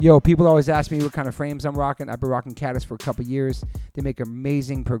Yo, people always ask me what kind of frames I'm rocking. I've been rocking Caddis for a couple years. They make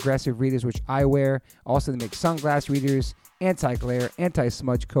amazing progressive readers, which I wear. Also, they make sunglass readers, anti-glare,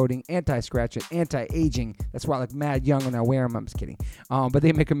 anti-smudge coating, anti-scratch, and anti-aging. That's why I look mad young when I wear them. I'm just kidding. But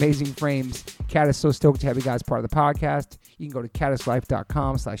they make amazing frames. Caddis, so stoked to have you guys part of the podcast. You can go to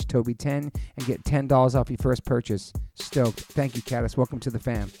caddislife.com/Toby10 and get $10 off your first purchase. Stoked. Thank you, Caddis. Welcome to the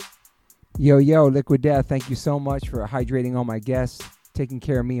fam. Yo, Liquid Death, thank you so much for hydrating all my guests, taking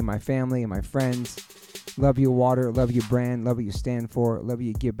care of me and my family and my friends. Love your water, love your brand, love what you stand for, love what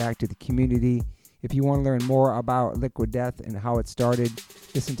you give back to the community. If you want to learn more about Liquid Death and how it started,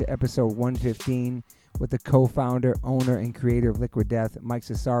 listen to episode 115 with the co-founder, owner, and creator of Liquid Death, Mike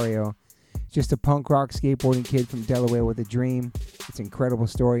Cesario. Just a punk rock skateboarding kid from Delaware with a dream. It's an incredible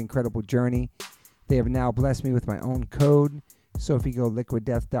story, incredible journey. They have now blessed me with my own code. So if you go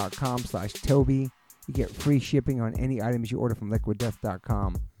liquiddeath.com/Toby, you get free shipping on any items you order from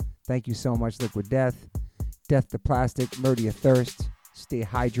liquiddeath.com. Thank you so much, Liquid Death. Death to plastic, murder your thirst. Stay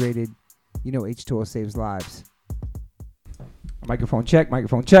hydrated. You know H2O saves lives. Microphone check.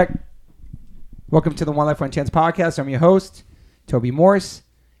 Welcome to the One Life One Chance podcast. I'm your host, Toby Morse.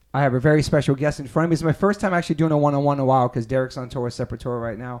 I have a very special guest in front of me. It's my first time actually doing a one-on-one in a while because Derek's on tour, separate tour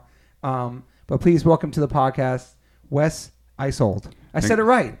right now. But please welcome to the podcast, Wes Isold. I said it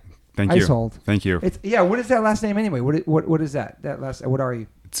right. Thank you. Isold. Thank you. What is that last name anyway? What is that? What are you?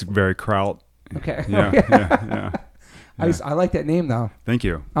 It's very Kraut. Okay. Yeah. I like that name though. Thank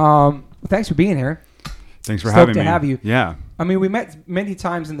you. Thanks for being here. Thanks for having me. Stoked to have you. Yeah. I mean, we met many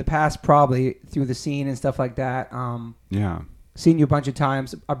times in the past, probably through the scene and stuff like that. Yeah. Seen you a bunch of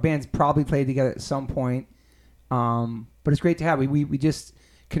times. Our bands probably played together at some point. But it's great to have you. We just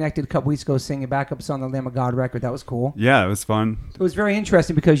connected a couple weeks ago singing backups on the Lamb of God record. That was cool. Yeah, it was fun. It was very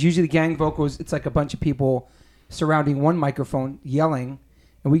interesting because usually the gang vocals, it's like a bunch of people surrounding one microphone yelling,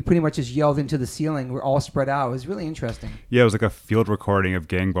 and we pretty much just yelled into the ceiling. We're all spread out. It was really interesting. Yeah, it was like a field recording of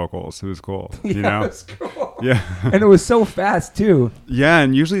gang vocals. It was cool. You Yeah, know? it was cool. Yeah. And it was so fast too. Yeah,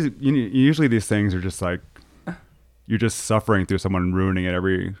 and usually these things are just like you're just suffering through someone ruining it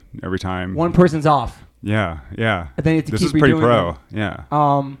every time. One person's off. Yeah. And then you have to This keep is pretty redoing pro. it. Yeah.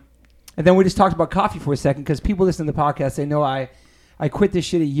 And then we just talked about coffee for a second because people listen to the podcast. They know I quit this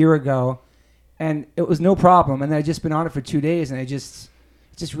shit a year ago, and it was no problem. And then I just been on it for 2 days, and it just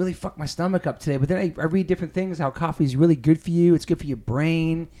really fucked my stomach up today. But then I read different things, how coffee is really good for you. It's good for your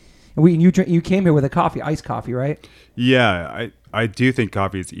brain. And you came here with a coffee, iced coffee, right? Yeah, I do think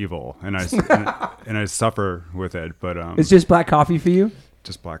coffee is evil, and I suffer with it. But it's just black coffee for you.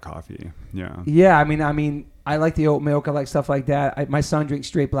 Just black coffee. Yeah. Yeah, I mean, I like the oat milk. I like stuff like that. My son drinks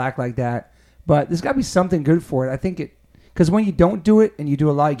straight black like that. But there's got to be something good for it. I think because when you don't do it and you do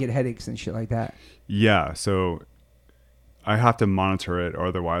a lot, you get headaches and shit like that. Yeah, so I have to monitor it, or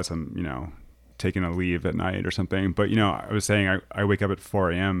otherwise I'm, taking a leave at night or something. But, I was saying I wake up at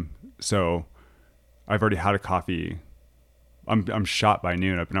 4 a.m., so I've already had a coffee. I'm shot by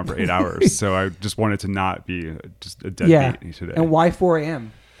noon. I've been up for 8 hours. So I just wanted to not be just a deadbeat today. And why 4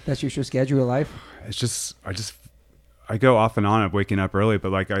 a.m.? That's your schedule of life? It's just, I go off and on of waking up early,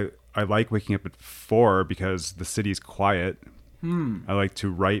 but like I like waking up at 4 because the city's quiet. I like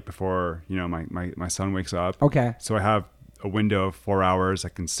to write before, my son wakes up. Okay. So I have a window of 4 hours. I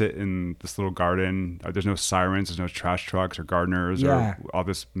can sit in this little garden. There's no sirens. There's no trash trucks or gardeners or all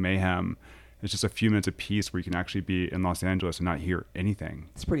this mayhem. It's just a few minutes of peace where you can actually be in Los Angeles and not hear anything.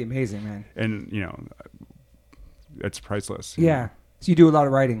 It's pretty amazing, man. And, it's priceless. Yeah. So you do a lot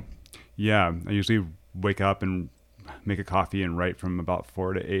of writing. Yeah. I usually wake up and make a coffee and write from about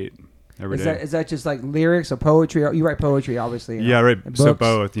 4 to 8 every day. Is that just like lyrics or poetry? You write poetry, obviously. Yeah, right. So books.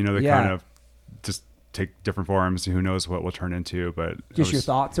 both, they kind of just take different forms. Who knows what will turn into, but just your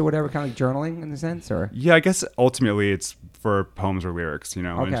thoughts or whatever, kind of like journaling in a sense, or? Yeah, I guess ultimately it's for poems or lyrics, and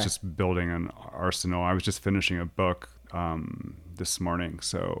Okay. it's just building an arsenal. I was just finishing a book this morning,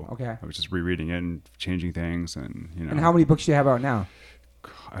 so okay. I was just rereading it and changing things, and And how many books do you have out now?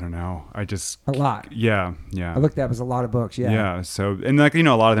 I don't know. A lot. Yeah. I looked at it as a lot of books. Yeah. Yeah. So, and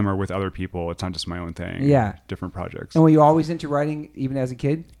a lot of them are with other people. It's not just my own thing. Yeah. Different projects. And were you always into writing, even as a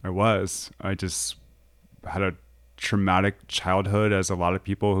kid? I just had a traumatic childhood, as a lot of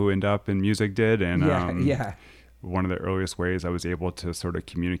people who end up in music did. And one of the earliest ways I was able to sort of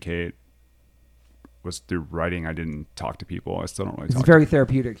communicate was through writing. I didn't talk to people. I still don't really talk. It's very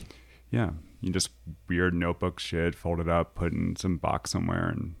therapeutic. Yeah. You just weird notebook shit, fold it up, put in some box somewhere,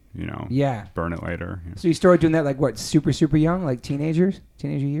 and burn it later. So you started doing that like what, super young, like teenager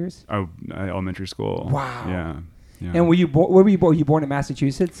years? Oh, elementary school. Wow. Yeah. And where were you born? Were you born in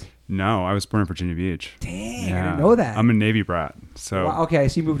Massachusetts? No, I was born in Virginia Beach. Dang, I didn't know that. I'm a Navy brat. So Wow, okay,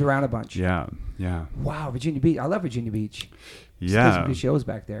 so you moved around a bunch. yeah. Wow, Virginia Beach. I love Virginia Beach. Yeah. Some good shows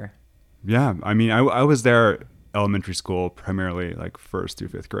back there. Yeah. I mean, I was there elementary school primarily like 1st through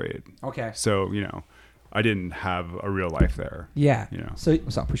 5th grade. Okay. So, I didn't have a real life there. Yeah. You know. So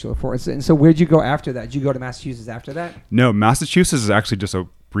push it forward. And so where'd you go after that? Did you go to Massachusetts after that? No, Massachusetts is actually just a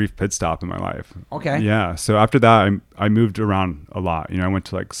brief pit stop in my life. Okay. Yeah. So after that, I moved around a lot. I went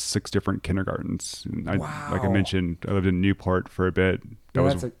to like 6 different kindergartens. And Wow. Like I mentioned, I lived in Newport for a bit. That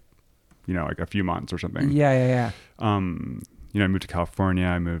was, like a few months or something. Yeah. I moved to California.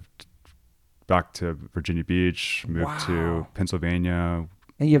 I moved back to Virginia Beach, moved to Pennsylvania.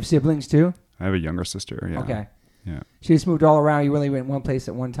 And you have siblings too? I have a younger sister. Yeah. Okay. Yeah. So you just moved all around. You really went one place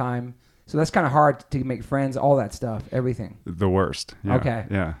at one time. So that's kind of hard to make friends, all that stuff, everything. The worst. Yeah. Okay.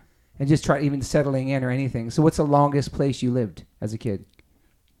 Yeah. And just try even settling in or anything. So what's the longest place you lived as a kid?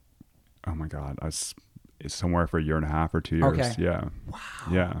 Oh my God. It's somewhere for 1.5 or 2 years. Okay. Yeah. Wow.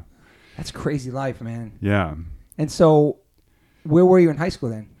 Yeah. That's crazy life, man. Yeah. And so where were you in high school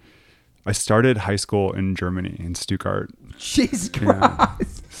then? I started high school in Germany, in Stuttgart. Jesus Christ. Yeah.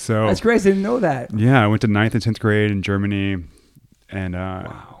 So that's crazy. I didn't know that. Yeah, I went to 9th and 10th grade in Germany, and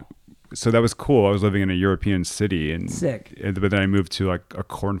so that was cool. I was living in a European city, and sick. But then I moved to like a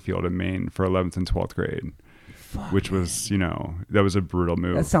cornfield in Maine for 11th and 12th grade, which was that was a brutal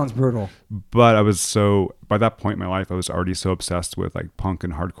move. That sounds brutal. But by that point in my life, I was already so obsessed with like punk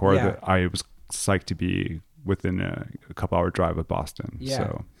and hardcore that I was psyched to be within a couple hour drive of Boston.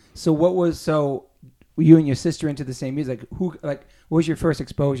 Yeah. So you and your sister into the same music? What was your first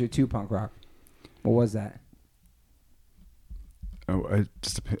exposure to punk rock? What was that? Oh,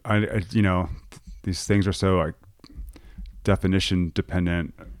 these things are so like definition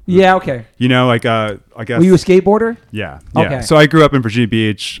dependent. Yeah. Okay. I guess. Were you a skateboarder? Yeah. Okay. So I grew up in Virginia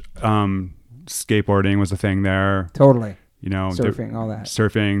Beach. Skateboarding was a thing there. Totally. Surfing, all that.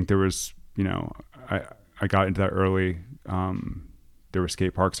 Surfing. There was, I got into that early. There were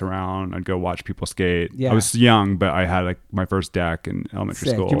skate parks around. I'd go watch people skate. Yeah. I was young, but I had like my first deck in elementary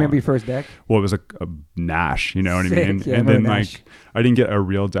school. Do you remember your first deck? Well, it was a Nash, you know what I mean? Yeah, and then Nash. I didn't get a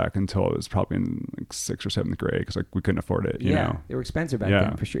real deck until it was probably in like 6th or 7th grade because like we couldn't afford it. You know? They were expensive back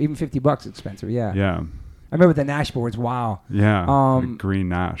then for sure. Even $50 expensive. Yeah. Yeah. I remember the Nash boards. Wow. Yeah. Like green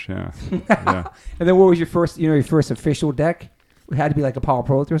Nash. Yeah. Yeah. And then what was your first official deck? It had to be like a Apollo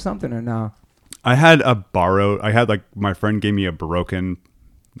Pro or something, or no? I had like my friend gave me a broken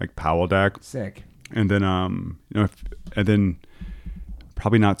like Powell deck. Sick. And then and then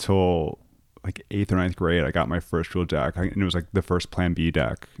probably not till like 8th or 9th grade I got my first real deck, and it was like the first Plan B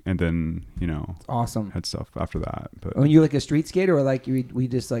deck, and then awesome. had stuff after that. But when you like a street skater, or like we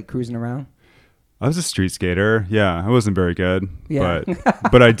just like cruising around? I was a street skater. Yeah, I wasn't very good. Yeah.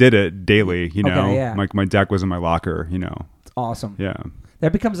 but I did it daily. Okay, yeah. Like my deck was in my locker. It's awesome. Yeah.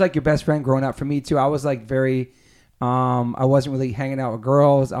 That becomes like your best friend growing up. For me too, I was like very, I wasn't really hanging out with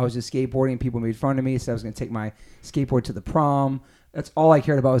girls. I was just skateboarding. People made fun of me, so I was going to take my skateboard to the prom. That's all I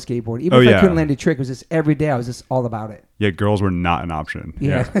cared about was skateboarding. Even if I couldn't land a trick, it was just every day I was just all about it. Yeah, girls were not an option.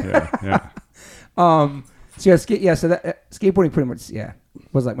 Yeah. So that skateboarding pretty much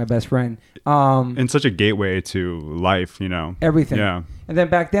was like my best friend. And such a gateway to life, Everything. Yeah. And then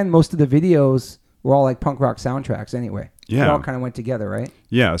back then, most of the videos were all like punk rock soundtracks anyway. Yeah. It all kind of went together, right?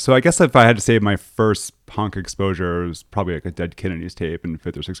 Yeah. So I guess if I had to say my first punk exposure, it was probably like a Dead Kennedys tape in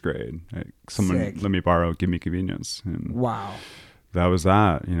 5th or 6th grade. Like someone Sick. let me borrow Give Me Convenience. And wow. That was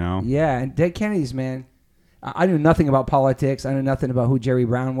that, Yeah. And Dead Kennedys, man. I knew nothing about politics. I knew nothing about who Jerry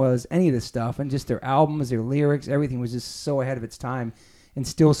Brown was, any of this stuff. And just their albums, their lyrics, everything was just so ahead of its time and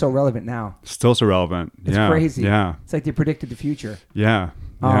still so relevant now. Still so relevant. It's crazy. Yeah. It's like they predicted the future. Yeah.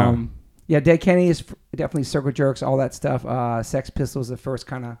 Dead Kennedys, definitely Circle Jerks, all that stuff. Sex Pistols, the first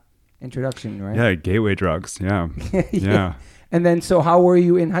kind of introduction, right? Yeah, gateway drugs. Yeah. Yeah. And then, so how were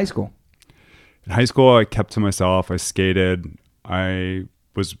you in high school? In high school, I kept to myself. I skated. I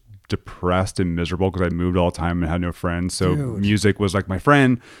was depressed and miserable because I moved all the time and had no friends. So music was like my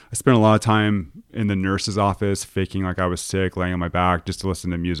friend. I spent a lot of time in the nurse's office faking like I was sick, laying on my back just to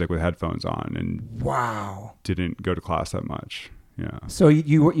listen to music with headphones on, and didn't go to class that much. Yeah. So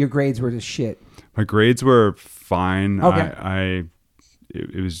your grades were just shit. My grades were fine. Okay.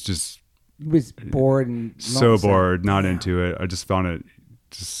 It was just. You was bored and so bored, not into it. I just found it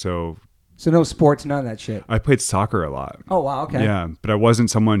just so. So no sports, none of that shit. I played soccer a lot. Oh wow, okay. Yeah, but I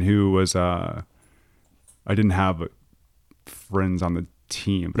wasn't someone who was. I didn't have friends on the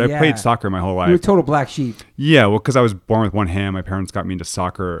team, but I played soccer my whole life. You were a total black sheep. Yeah, well, because I was born with one hand. My parents got me into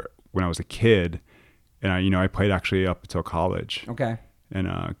soccer when I was a kid, and I played actually up until college. Okay.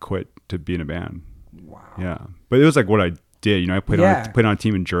 and quit to be in a band. Wow. Yeah, but it was like what I did. I played Yeah. played on a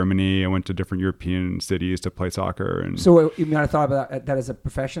team in Germany. I went to different European cities to play soccer. And So you might have thought about that as a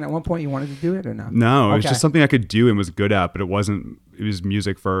profession at one point. You wanted to do it or no? no, it was Okay. just something I could do and was good at, but it wasn't. It was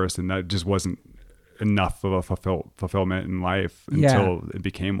music first, and that just wasn't enough of a fulfillment in life until it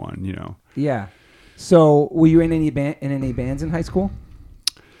became one. Yeah. So were you in any bands in high school?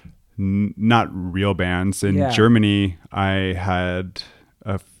 Not real bands. In Yeah. Germany, I had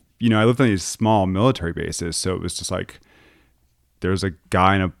I lived on these small military bases, so it was just like there's a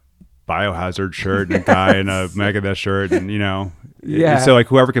guy in a Biohazard shirt and a guy in a Megadeth shirt, and Yeah. so like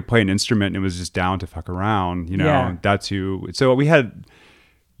whoever could play an instrument and was just down to fuck around, Yeah. that's who. So we had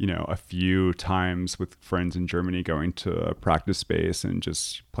a few times with friends in Germany going to a practice space and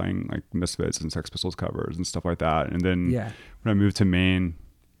just playing like Misfits and Sex Pistols covers and stuff like that. And then Yeah. when I moved to Maine,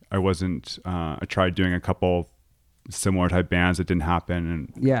 I tried doing a couple similar type bands. It didn't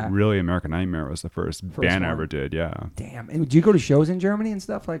happen. And really American Nightmare was the first band I one. ever did. Yeah. Damn. And did you go to shows in Germany and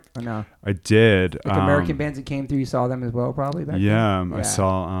stuff or no? I did. Like American bands that came through, you saw them as well, probably back then? I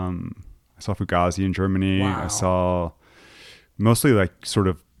saw Fugazi in Germany. Wow. I saw mostly like sort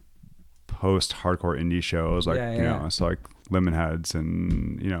of post-hardcore indie shows, like I saw like Lemonheads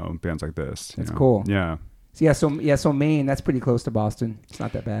and bands like this. That's cool. Yeah. So Maine, that's pretty close to Boston. It's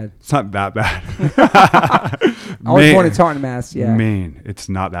not that bad. It's not that bad. I was born in Taunton, Mass. Yeah. Maine, it's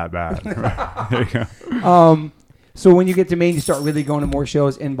not that bad. There you go. So when you get to Maine, you start really going to more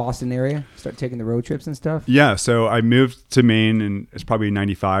shows in Boston area. Start taking the road trips and stuff. Yeah. So I moved to Maine, and it's probably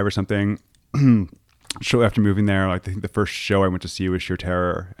 95 or something. Shortly after moving there, like I think the first show I went to see was Sheer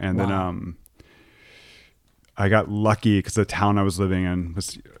Terror, and then I got lucky because the town I was living in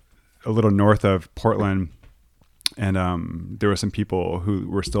was a little north of Portland, and there were some people who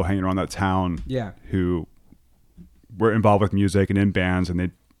were still hanging around that town, who were involved with music and in bands, and they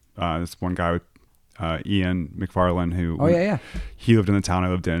this one guy with Ian McFarlane who he lived in the town I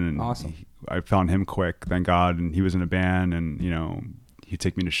lived in, and awesome. I found him quick, thank God, and he was in a band, and he'd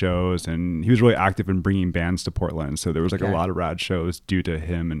take me to shows, and he was really active in bringing bands to Portland. So there was like a lot of rad shows due to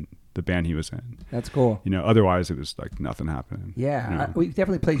him and the band he was in. That's cool. Otherwise it was like nothing happening. Yeah. We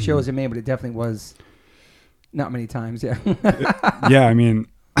definitely played shows in Maine, but it definitely was not many times. Yeah. Yeah. I mean,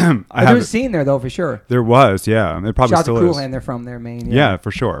 there was a scene there though, for sure. There was, yeah. It probably Shout out still to is. Coolhand, they're from there, Maine. Yeah,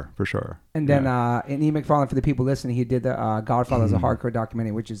 for sure. And then and Ian McFarlane, for the people listening, he did the Godfather as a hardcore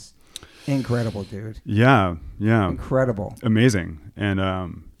documentary, which is incredible, dude. Yeah. Incredible. Amazing.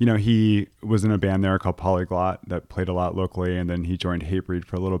 And, he was in a band there called Polyglot that played a lot locally, and then he joined Hatebreed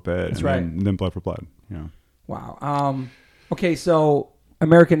for a little bit. That's and right. Then Blood for Blood. Wow. Okay, so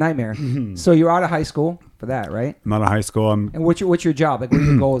American Nightmare. So you're out of high school for that, right? I'm out of high school. And what's your job? Like, what are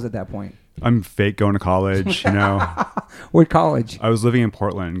your goals at that point? I'm fake going to college, What college? I was living in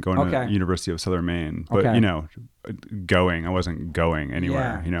Portland, going Okay. to University of Southern Maine. But, Okay. I wasn't going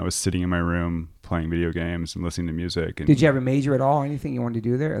anywhere. Yeah. I was sitting in my room playing video games and listening to music. And Did you have a major at all? Anything you wanted to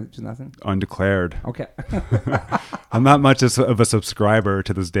do there? Or just nothing? undeclared. Okay. I'm not much of a subscriber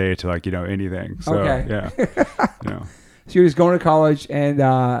to this day to anything. So, Okay. yeah. So you're just going to college and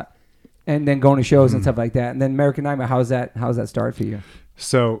then going to shows and stuff like that. And then American Nightmare, how's that start for you?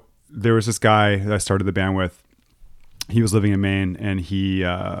 So there was this guy that I started the band with. He was living in Maine, and he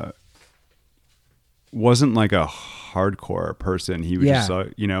wasn't like a hardcore person. He was just,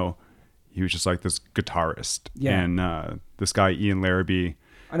 he was just like this guitarist. Yeah. And this guy, Ian Larrabee,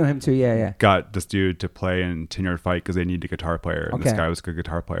 I know him too. Yeah. got this dude to play in 10 Yard Fight because they needed a guitar player. And this Okay. guy was a good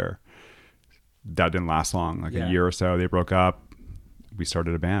guitar player. That didn't last long, like Yeah. a year or so. They broke up. We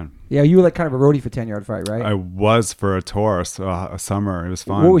started a band. Yeah, you were like kind of a roadie for 10 Yard Fight, right? I was for a tour, a summer. It was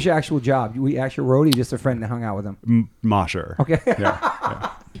fun. What was your actual job? You were actual roadie, just a friend that hung out with him? Mosher. Okay.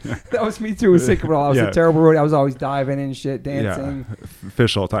 Yeah. That was me too. I was sick of it all. I was a terrible roadie. I was always diving and shit, dancing. Yeah.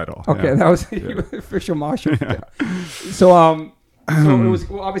 Official title. Okay, Yeah. that was official Marshall. So it was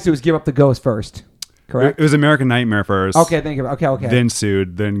obviously it was Give Up the Ghost first, correct? It was American Nightmare first. Okay, think about okay. Then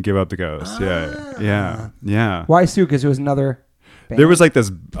Sued, then Give Up the Ghost. Yeah. Why sue? Because it was another band? There was like this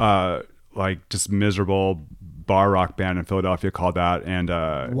just miserable bar rock band in Philadelphia called that, and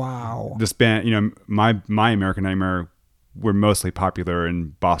wow. this band, my American Nightmare were mostly popular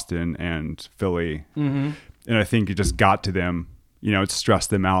in Boston and Philly, and I think it just got to them. It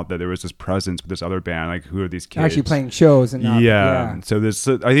stressed them out that there was this presence with this other band. Like, who are these kids Actually playing shows and not, yeah. So this,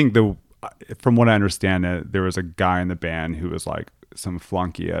 I think from what I understand, there was a guy in the band who was like some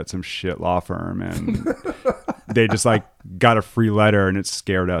flunky at some shit law firm, and they just like got a free letter, and it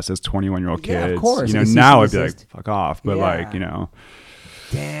scared us as 21-year-old kids. Yeah, of course. Now I'd be like, fuck off. But Yeah. like,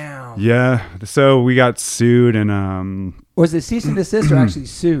 Damn. yeah. So we got sued, and Was it cease and desist or actually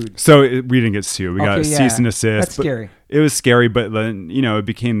sued? So we didn't get sued. We got cease and desist. That's scary. It was scary, but then, it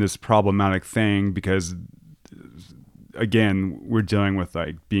became this problematic thing because, again, we're dealing with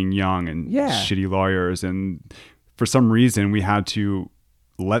like being young and shitty lawyers. And for some reason, we had to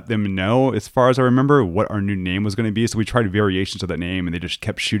let them know, as far as I remember, what our new name was going to be. So we tried variations of that name, and they just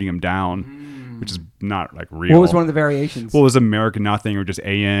kept shooting them down, which is not like real. What was one of the variations? Well, it was American Nothing or just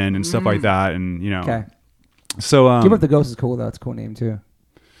AN and stuff like that. And, Okay. So Give Up the Ghost is cool, though. It's a cool name, too.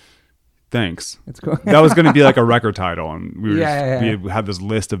 Thanks. It's cool. That was going to be like a record title, and we we had this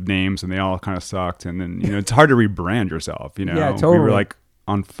list of names, and they all kind of sucked. And then it's hard to rebrand yourself. Yeah, totally. We were like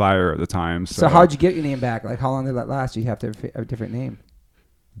on fire at the time. So how'd you get your name back? Like, how long did that last? You have to have a different name.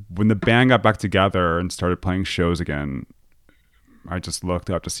 When the band got back together and started playing shows again, I just looked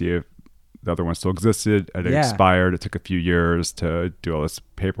up to see if the other one still existed. It expired. It took a few years to do all this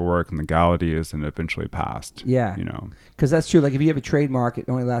paperwork and legalities, and eventually passed. Yeah. Because that's true. Like, if you have a trademark, it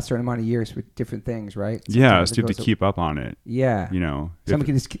only lasts a certain amount of years for different things, right? Sometimes so you have to keep up on it. Yeah. Someone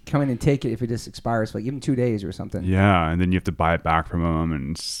can just come in and take it if it just expires for like even 2 days or something. Yeah. And then you have to buy it back from them,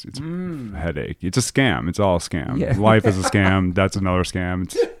 and it's a headache. It's a scam. It's all a scam. Yeah. Life is a scam. That's another scam.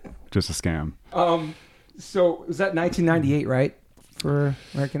 It's just a scam. So was that 1998, right? For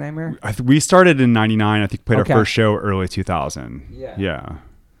American Nightmare? We started in 99. I think played our first show early 2000. Yeah.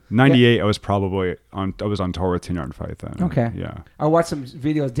 98, I was on tour with 10 Yard Fight then. Okay. Yeah. I watched some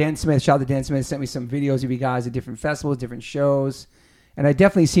videos. Dan Smith, shout out to Dan Smith, sent me some videos of you guys at different festivals, different shows. And I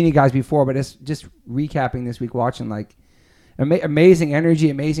definitely seen you guys before, but just recapping this week, watching like amazing energy,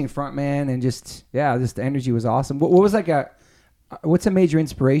 amazing frontman, and just the energy was awesome. What was like what's a major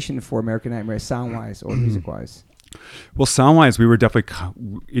inspiration for American Nightmare, sound-wise or music-wise? Well, sound-wise, we were definitely,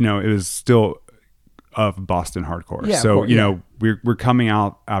 it was still of Boston hardcore. Yeah, so, we're coming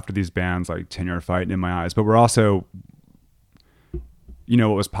out after these bands like 10 Yard Fight and In My Eyes, but we're also, what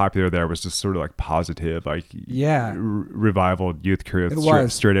was popular there was just sort of like positive, like revival, youth crew,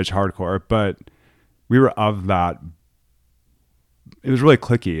 straight edge hardcore. But we were of that. It was really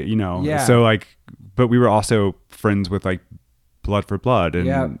cliquey, Yeah. So like, but we were also friends with like Blood for Blood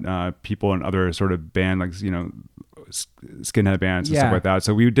and people in other sort of band, like, skinhead bands and stuff like that.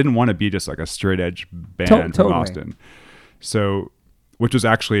 So we didn't want to be just like a straight edge band from Austin. So, which was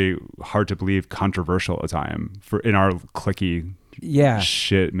actually hard to believe, controversial at the time in our cliquey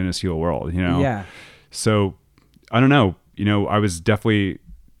shit minuscule world, Yeah. So I don't know, I was definitely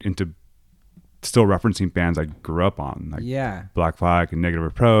into still referencing bands I grew up on, like Black Flag and Negative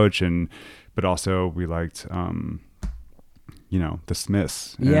Approach, but also we liked the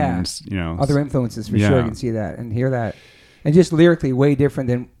Smiths and, other influences for sure. You can see that and hear that. And just lyrically way different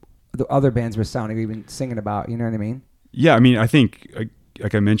than the other bands were sounding or even singing about, you know what I mean? Yeah, I mean, I think,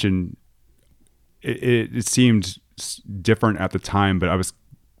 like I mentioned, it seemed different at the time, but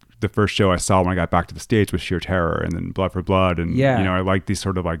the first show I saw when I got back to the States was Sheer Terror, and then Blood for Blood, and I like these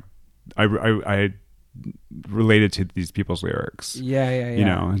sort of like, I related to these people's lyrics.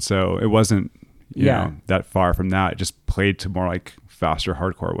 And so it wasn't that far from that. It just played to more like faster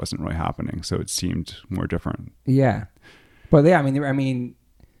hardcore. Wasn't really happening, so it seemed more different. Yeah, but I mean,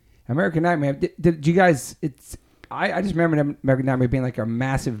 American Nightmare. Did you guys? I just remember American Nightmare being like a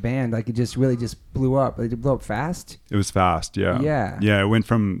massive band. Like it just really just blew up. Like, it blew up fast. It was fast. Yeah. It went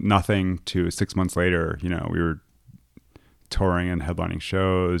from nothing to 6 months later. We were touring and headlining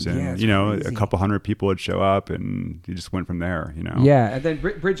shows, and crazy. A couple hundred people would show up, and you just went from there. And then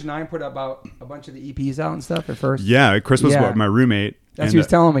Bridge 9 put about a bunch of the EPs out and stuff at first. Chris was my roommate. That's what he was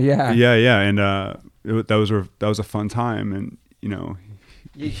telling me. And that was a fun time, and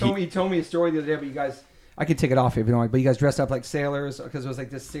he told me a story the other day, but you guys, I can take it off if you don't like, but you guys dressed up like sailors because it was like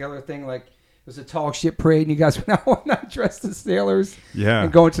this sailor thing, like it was a tall ship parade, and you guys went out dressed as sailors,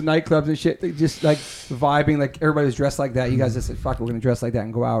 and going to nightclubs and shit, just like vibing, like everybody was dressed like that. You guys just said, "Fuck, we're gonna dress like that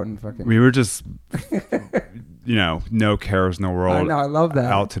and go out and fucking." We were just, no cares in the world. I know, I love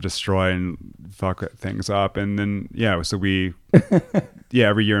that. Out to destroy and fuck things up, and then so we,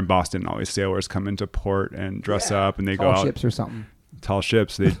 every year in Boston, all these sailors come into port and dress up, and they tall go out ships or something. Tall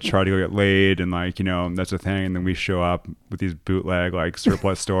ships, they try to go get laid, and like that's a thing, and then we show up with these bootleg like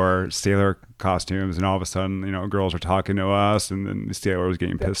surplus store sailor costumes, and all of a sudden girls are talking to us, and then the sailor was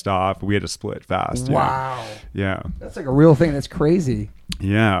getting pissed off. We had to split fast. Wow. Yeah, that's like a real thing. That's crazy.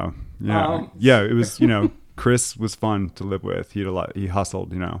 Yeah. It was Chris was fun to live with. He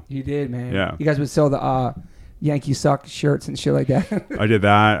hustled. He did, man. Yeah, you guys would sell the Yankee Suck shirts and shit like that. I did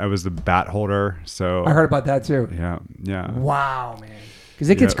that. I was the bat holder. So I heard about that too. Yeah. Wow, man. Because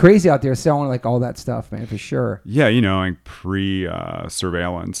it gets crazy out there selling like all that stuff, man, for sure. Yeah, like pre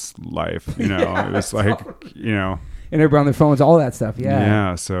surveillance life. It was like, and everybody on their phones, all that stuff. Yeah.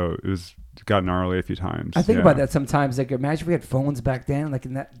 Yeah. So it got gnarly a few times. I think about that sometimes. Like, imagine if we had phones back then, like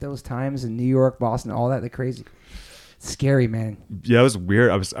in those times in New York, Boston, all that. The crazy, scary, man. Yeah, it was weird.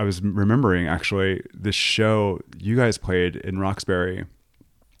 I was remembering actually this show you guys played in Roxbury,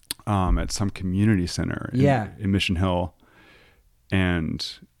 at some community center in Mission Hill, and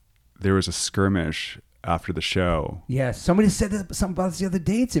there was a skirmish after the show. Yeah, somebody said something about this the other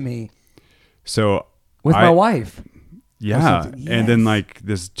day to me. So with my wife. Yeah, yes. And then like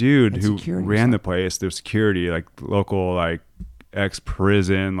this dude who ran the the place, there's security, like local, like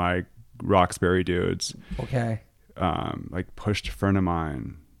ex-prison, like Roxbury dudes. Okay. Like pushed a friend of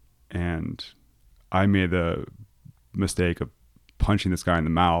mine, and I made the mistake of punching this guy in the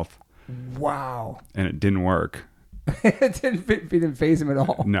mouth. Wow. And it didn't work. It didn't faze him at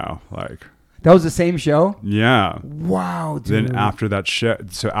all. No, like. That was the same show? Yeah. Wow, dude. Then after that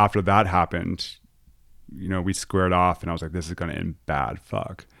after that happened, you know, we squared off, and I was like, this is going to end bad.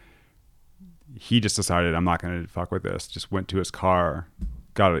 Fuck. He just decided, I'm not going to fuck with this. Just went to his car,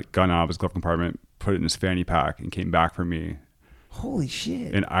 got a gun out of his glove compartment, put it in his fanny pack, and came back for me. Holy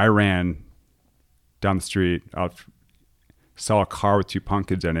shit. And I ran down the street, saw a car with 2 punk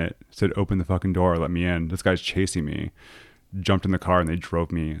kids in it, said, open the fucking door, let me in. This guy's chasing me. Jumped in the car, and they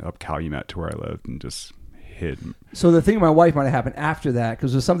drove me up Calumet to where I lived and just hid. So the thing with my wife might have happened after that,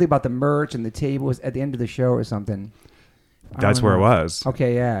 because there's something about the merch and the table was at the end of the show or something. That's where it was.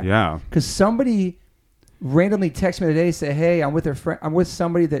 Okay, yeah. Yeah. Because somebody randomly texted me today, say, hey, I'm with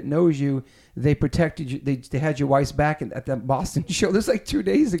somebody that knows you. They protected you. They had your wife's back at the Boston show. This was like 2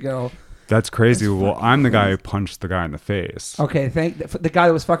 days ago. That's crazy. Well, I'm the guy who punched the guy in the face. Okay, the guy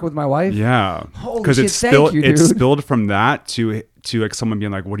that was fucking with my wife? Yeah. Holy shit, thank you, dude. It spilled from that to like someone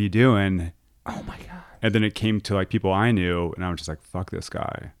being like, what are you doing? Oh my God. And then it came to like people I knew, and I was just like, fuck this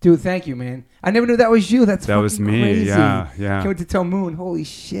guy. Dude, thank you, man. I never knew that was you. That was me. Crazy. Yeah. Came with to tell Moon. Holy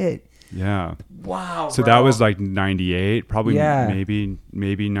shit. Yeah. Wow. So bro. That was like 98, probably maybe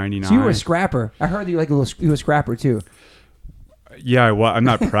 99. So you were a scrapper. I heard you you were a scrapper too. Yeah, well, I'm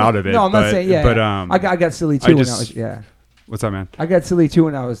not proud of it. No, I'm not saying. Yeah, but I got silly too when I was. Yeah. What's that, man? I got silly too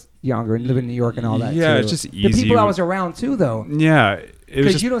when I was younger and living in New York and all that. Yeah, too. it's just easy. The people I was around too, though. Yeah,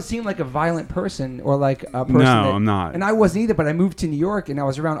 because you don't seem like a violent person or like a person. No, I'm not. And I wasn't either. But I moved to New York and I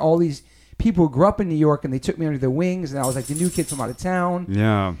was around all these people who grew up in New York, and they took me under their wings, and I was like the new kid from out of town.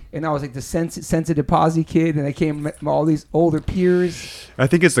 Yeah. And I was like the sensitive posy kid, and I came met all these older peers. I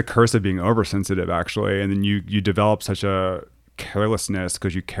think it's the curse of being oversensitive, actually, and then you develop such a carelessness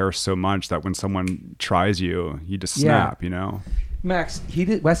because you care so much that when someone tries you just snap, you know. Max,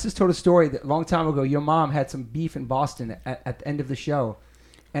 Wes just told a story that a long time ago. Your mom had some beef in Boston at the end of the show,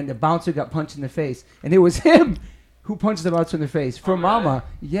 and the bouncer got punched in the face, and it was him who punched the bouncer in the face for Mama.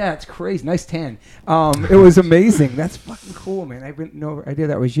 Yeah, it's crazy. Nice tan. It was amazing. That's fucking cool, man. I didn't know idea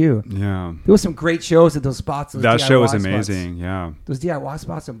that was you. Yeah, there was some great shows at those spots. That DIY show was spots. amazing. Yeah, those DIY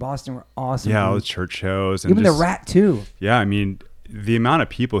spots in Boston were awesome. Yeah, dude. all the church shows, and even the Rat too. Yeah, I mean, the amount of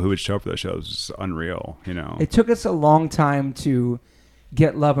people who would show up for those shows was just unreal. You know, it took us a long time to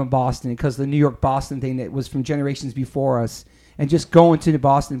get love in Boston because the New York Boston thing that was from generations before us. And just going to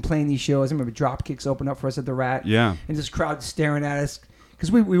Boston and playing these shows. I remember Dropkicks opened up for us at the Rat. Yeah. And this crowd staring at us.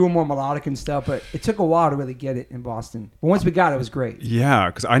 Because we were more melodic and stuff. But it took a while to really get it in Boston. But once we got it, it was great. Yeah.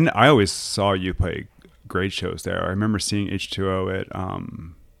 Because I always saw you play great shows there. I remember seeing H2O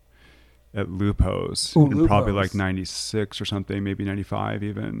at Lupo's. In probably like 96 or something. Maybe 95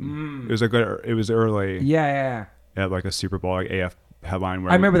 even. It was early. Yeah. At like a Super Bowl, like AF headline.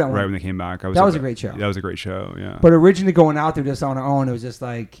 I remember that one. Right when they came back. That was a great show. That was a great show, yeah. But originally going out there just on our own, it was just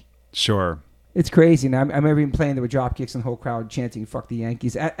like... Sure. It's crazy. And I remember even playing there with Dropkicks and the whole crowd chanting, fuck the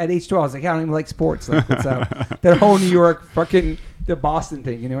Yankees. At H2O, I was like, I don't even like sports. Like, what's up? That whole New York fucking... The Boston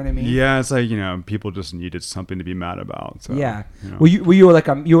thing, you know what I mean? Yeah, it's like, you know, people just needed something to be mad about. So, yeah. You know. Were you like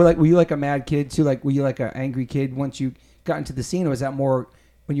a mad kid too? Like, were you like an angry kid once you got into the scene? Or was that more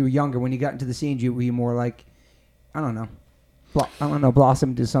when you were younger? When you got into the scene, were you more like, I don't know,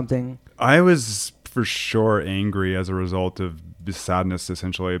 blossomed into something? I was for sure angry as a result of the sadness,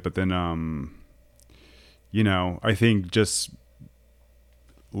 essentially. But then, you know, I think just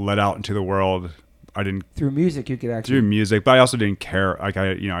let out into the world. I didn't through music. You could actually through music, but I also didn't care. Like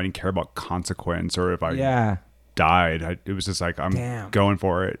I didn't care about consequence or if I died. It was just like I'm going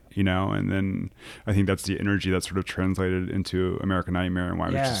for it, you know. And then I think that's the energy that sort of translated into American Nightmare, and why I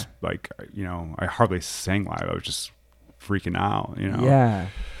was just like, you know, I hardly sang live. I was just freaking out, you know. Yeah.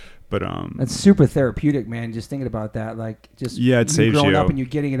 But that's super therapeutic, man. Just thinking about that, like just it saves growing you up and you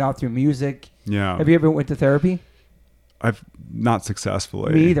getting it out through music. Yeah. Have you ever went to therapy? I've not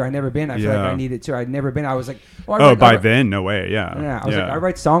successfully. Me either. I've never been. I feel like Yeah. I needed to. I'd never been. I was like, Then, no way. Yeah. Yeah, I was like, I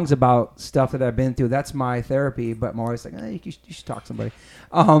write songs about stuff that I've been through. That's my therapy. But I'm always like, you should talk to somebody.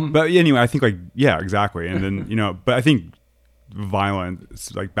 But anyway, I think like, yeah, exactly. And then, but I think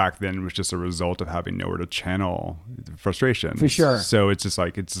violence like back then was just a result of having nowhere to channel frustration. For sure. So it's just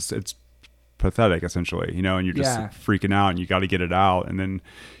like, it's pathetic essentially, and you're just freaking out and you got to get it out. And then,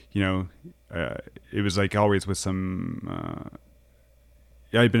 it was like always with some,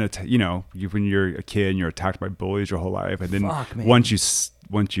 I've been, when you're a kid and you're attacked by bullies your whole life. And then once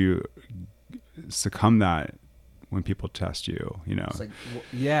you succumb that, when people test you, It's like,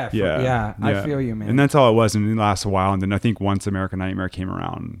 I feel you, man. And that's all it was. And it lasts a while. And then I think once American Nightmare came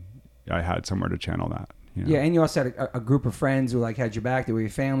around, I had somewhere to channel that. Yeah, and you also had a group of friends who like had your back. They were your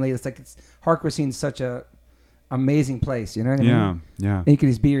family. It's like hardcore scene's such a amazing place. You know what I mean? Yeah. And you can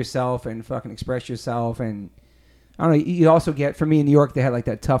just be yourself and fucking express yourself. And I don't know. You also get, for me in New York, they had like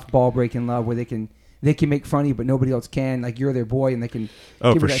that tough ball breaking love where they can make fun of you, but nobody else can. Like you're their boy, and they can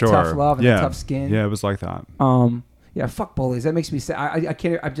give you that tough love and that tough skin. Yeah, it was like that. Yeah, fuck bullies. That makes me sad. I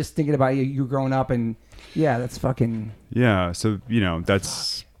can't. I'm just thinking about you growing up, and yeah, that's fucking. Yeah, so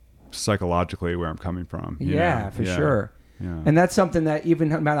that's psychologically where I'm coming from. For sure. Yeah. And that's something that even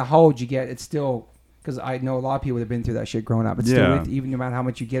no matter how old you get, it's still, because I know a lot of people that have been through that shit growing up. It's still even no matter how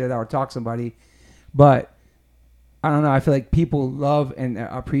much you get it out or talk to somebody, but. I don't know. I feel like people love and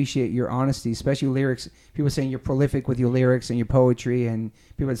appreciate your honesty, especially lyrics. People saying you're prolific with your lyrics and your poetry, and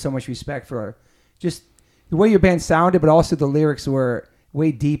people had so much respect for just the way your band sounded, but also the lyrics were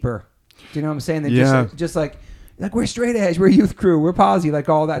way deeper. Do you know what I'm saying? Than just like we're straight edge, we're youth crew, we're posy, like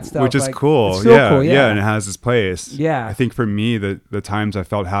all that stuff. Which is like, cool. It's so cool. Yeah, and it has its place. Yeah. I think for me, the times I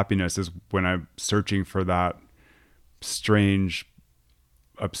felt happiness is when I'm searching for that strange,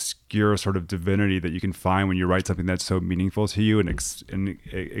 obscure sort of divinity that you can find when you write something that's so meaningful to you and it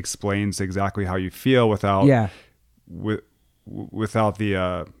explains exactly how you feel without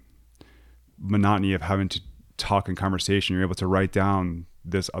the monotony of having to talk in conversation. You're able to write down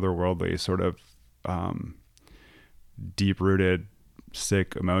this otherworldly sort of deep-rooted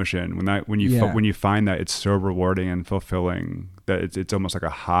sick emotion. When you find that, it's so rewarding and fulfilling that it's almost like a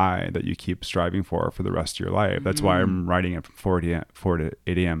high that you keep striving for the rest of your life. That's why I'm writing it from 4 to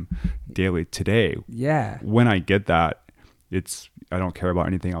 8 a.m. daily today. Yeah. When I get that, I don't care about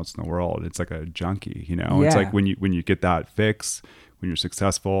anything else in the world. It's like a junkie, It's like when you get that fix, when you're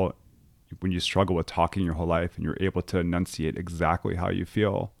successful, when you struggle with talking your whole life and you're able to enunciate exactly how you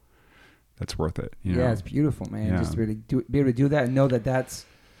feel, that's worth it. Yeah, it's beautiful, man. Yeah. Just really be able to do that and know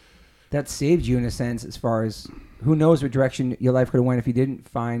that saved you in a sense, as far as who knows what direction your life could have went if you didn't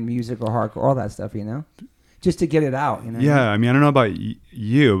find music or hardcore, all that stuff, just to get it out. Yeah, I mean, I don't know about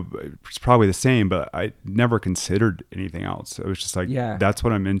you, it's probably the same, but I never considered anything else. It was just like, that's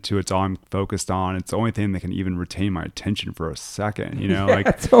what I'm into. It's all I'm focused on. It's the only thing that can even retain my attention for a second,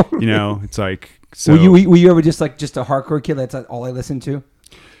 Totally. It's like, so. Were you ever just a hardcore kid? That's all I listened to?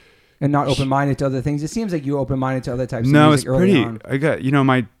 And not open-minded to other things. It seems like you were open-minded to other types of music early on. I got,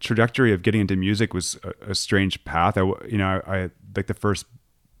 my trajectory of getting into music was a strange path. I like the first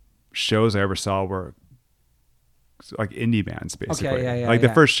shows I ever saw were like indie bands, basically. Okay,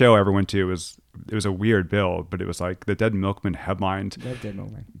 the first show I ever went to was a weird bill, but it was like the Dead Milkmen headlined. Dead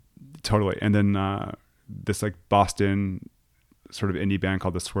Milkmen. Totally. And then this like Boston sort of indie band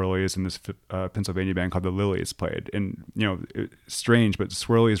called the Swirlies and this Pennsylvania band called the Lilies played. And, strange, but the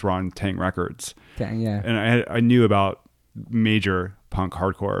Swirlies were on Tang Records. Dang, yeah. And I knew about major punk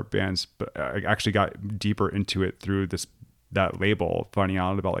hardcore bands, but I actually got deeper into it through that label, finding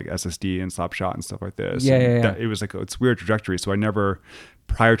out about like SSD and Slapshot and stuff like this. Yeah. It was like, it's weird trajectory. So I never,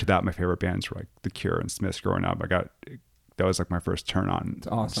 prior to that, my favorite bands were like The Cure and Smiths growing up. That was like my first turn on. It's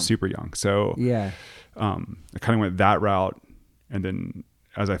awesome. Super young. So yeah, I kind of went that route. And then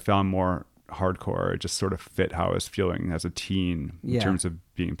as I found more hardcore, it just sort of fit how I was feeling as a teen in terms of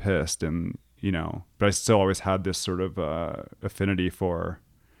being pissed. And, but I still always had this sort of affinity for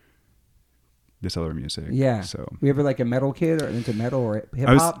this other music. Yeah. So were you ever like a metal kid or into metal or hip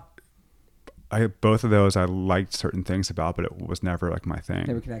hop? Both of those I liked certain things about, but it was never like my thing.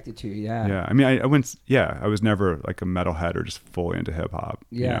 Never connected to you. Yeah. Yeah. I mean, I was never like a metalhead or just fully into hip hop.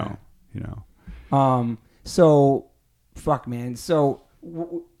 Yeah. So fuck, man. So,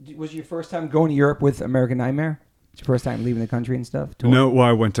 was your first time going to Europe with American Nightmare? Was your first time leaving the country and stuff? No, well,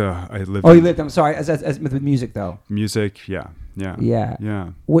 I lived. Oh, you lived. I'm sorry. As with music though. Music, yeah.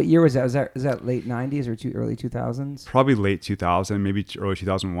 What year was that? Is that late '90s or early 2000s? Probably late 2000, maybe early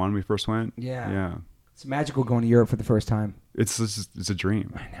 2001. We first went. Yeah. It's magical going to Europe for the first time. It's a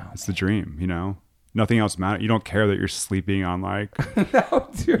dream. I know. It's the dream. nothing else matters. You don't care that you're sleeping on like, No,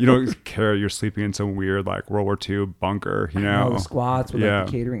 dude. you don't care you're sleeping in some weird like World War II bunker, you know? The squats with like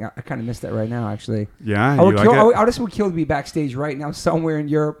the catering. I kind of miss that right now, actually. Yeah, I would you kill. like it? I just would kill to be backstage right now somewhere in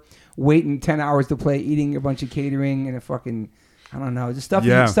Europe, waiting 10 hours to play, eating a bunch of catering and a fucking, I don't know, just stuff.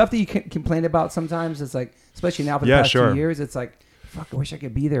 Stuff that you can complain about sometimes. It's like, especially now for the past 2 years, it's like, fuck, I wish I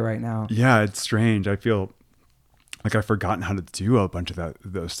could be there right now. Yeah, it's strange. I feel like I've forgotten how to do a bunch of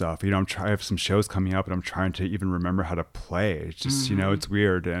those stuff. You know, I have some shows coming up, and I'm trying to even remember how to play. It's just, you know, it's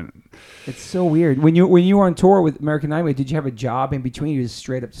weird, and it's so weird. When you were on tour with American Nightmare, did you have a job in between? You just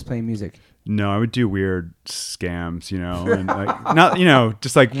straight up just playing music? No, I would do weird scams, you know, and like not, you know,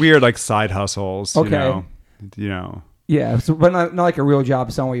 just like weird like side hustles. Okay. You know. Yeah, so, but not like a real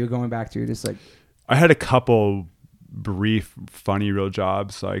job somewhere you're going back to. Just like I had a couple brief, funny real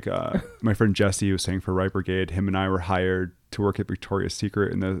jobs. Like my friend Jesse was saying for Right Brigade, him and I were hired to work at Victoria's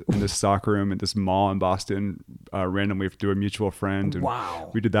Secret in the stock room at this mall in Boston, randomly through a mutual friend. And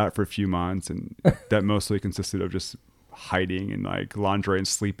wow. We did that for a few months, and that mostly consisted of just hiding in like lingerie and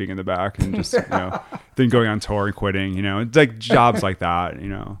sleeping in the back, and just, you know, then going on tour and quitting, you know, it's like jobs like that, you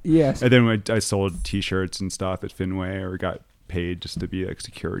know. Yes. And then I sold t-shirts and stuff at Fenway, or got paid just to be like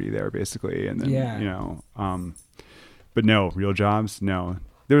security there basically. And then, you know, but no real jobs. No,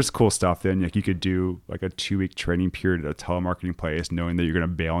 there was cool stuff then. Like you could do like a 2-week training period at a telemarketing place, knowing that you're going to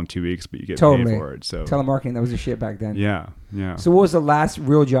bail in 2 weeks, but you get paid for it. So telemarketing, that was the shit back then. Yeah. So what was the last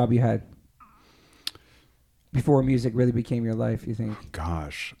real job you had before music really became your life, you think?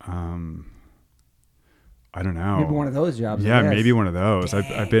 Gosh, I don't know. Maybe one of those jobs. Yeah, maybe one of those.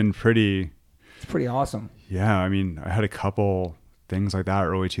 I've been pretty. It's pretty awesome. Yeah, I mean, I had a couple things like that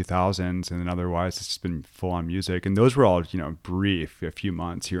early 2000s, and then otherwise it's just been full on music, and those were all, you know, brief, a few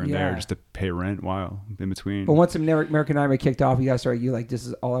months here and there just to pay rent while in between. But once American Nightmare kicked off, you guys started, you like, this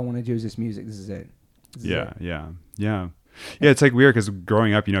is all I want to do is this music. This is it. Yeah. It's like weird because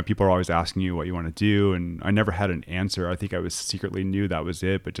growing up, you know, people are always asking you what you want to do, and I never had an answer. I think I was secretly knew that was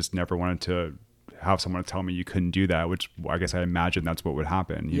it, but just never wanted to have someone tell me you couldn't do that, which I guess I imagined that's what would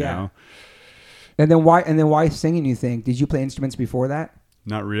happen, you know? And then why singing, you think? Did you play instruments before that?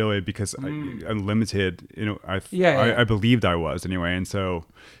 Not really, because I'm limited, you know, I believed I was anyway. And so,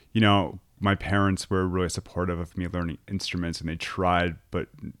 you know, my parents were really supportive of me learning instruments, and they tried, but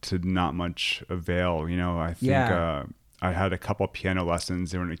to not much avail, you know. I think I had a couple piano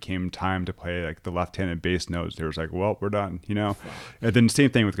lessons, and when it came time to play like the left-handed bass notes, they was like, well, we're done, you know. And then same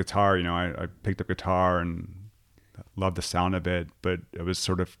thing with guitar, you know, I picked up guitar and loved the sound of it, but it was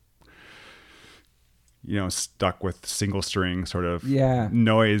sort of, you know, stuck with single string, sort of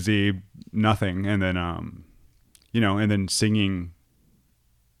noisy, nothing. And then, you know, and then singing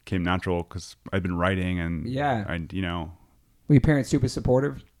came natural because I'd been writing, and you know. Were your parents super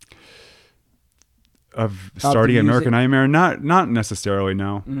supportive of starting American Nightmare? Not necessarily.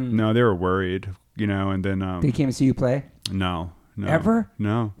 No, no, they were worried, you know. And then they came to see you play. No, ever.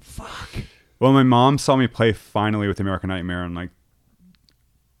 No. Fuck. Well, my mom saw me play finally with American Nightmare, and like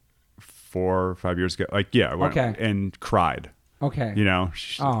 4 or 5 years ago, like and cried. Okay. You know.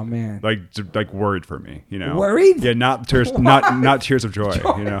 Oh man. Like worried for me. You know. Worried? Yeah, not tears, not tears of joy.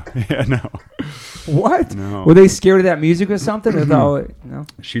 You know. Yeah, no. What? No. Were they scared of that music or something? Or no.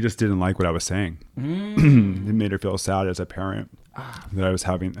 She just didn't like what I was saying. It made her feel sad as a parent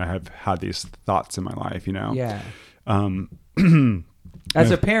that I have had these thoughts in my life. You know. Yeah. As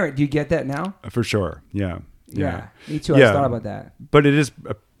a parent, do you get that now? For sure. Yeah. Me too. I thought about that. But it is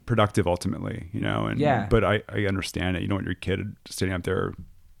productive ultimately, you know. And but I understand it. You don't want your kid standing up there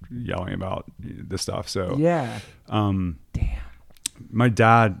yelling about this stuff. So damn. My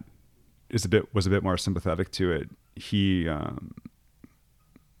dad was a bit more sympathetic to it.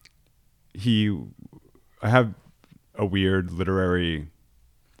 I have a weird literary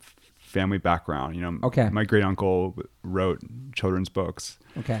family background, you know. Okay. My great uncle wrote children's books.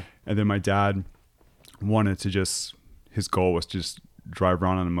 Okay. And then my dad wanted to his goal was to just drive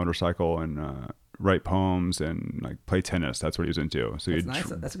around on a motorcycle and write poems and like play tennis. That's what he was into. So that's nice.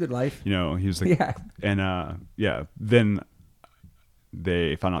 That's a good life. You know, he was like, and then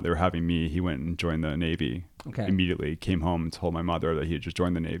they found out they were having me. He went and joined the Navy. Okay. Immediately came home and told my mother that he had just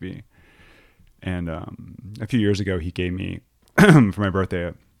joined the Navy. And a few years ago, he gave me for my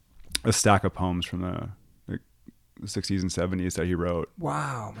birthday a stack of poems from the 60s and 70s that he wrote.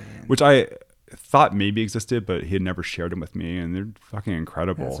 Wow, man. Which I thought maybe existed, but he had never shared them with me, and they're fucking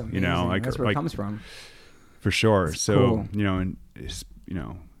incredible. That's amazing. You know, like that's where it comes from. For sure. That's so cool. You know, and his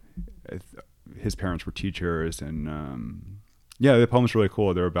parents were teachers, and the poem's really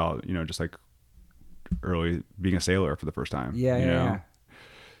cool. They're about, you know, just like early being a sailor for the first time. Yeah.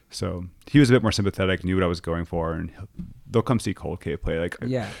 So he was a bit more sympathetic, knew what I was going for, and they'll come see Cold Cave play. Like,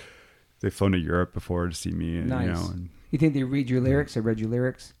 Yeah. they've flown to Europe before to see me. And, Nice. You know, and, You think they read your lyrics? They read your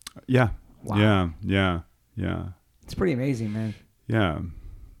lyrics? yeah. Wow. Yeah. It's pretty amazing, man. Yeah.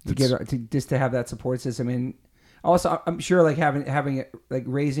 Just to have that support system. And also, I'm sure like having it, like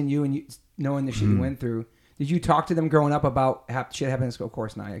raising you and you knowing the shit you went through. Did you talk to them growing up about shit happening in school? Of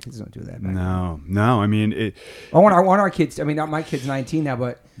course not. Your kids don't do that. No. I mean, I want our kids. I mean, not my kid's 19 now,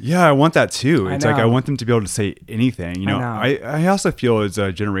 but yeah, I want that too. It's like I know. want them to be able to say anything. You know, I also feel it's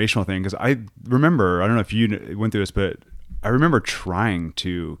a generational thing because I remember. I don't know if you went through this, but I remember trying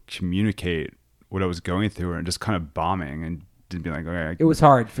to communicate what I was going through and just kind of bombing and be like, okay. It was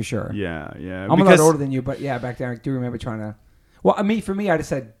hard for sure. Yeah. I'm a lot older than you, but yeah, back then I do remember trying to. Well, I mean, for me, I just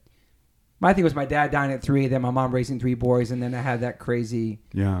said. My thing was my dad dying at 3, then my mom raising 3 boys, and then I had that crazy,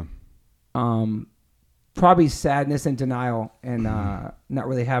 probably sadness and denial, and not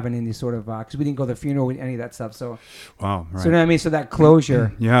really having any sort of because we didn't go to the funeral, any of that stuff. So, wow, right. So you know what I mean. So that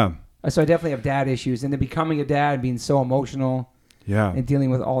closure, yeah. So I definitely have dad issues, and then becoming a dad, being so emotional, and dealing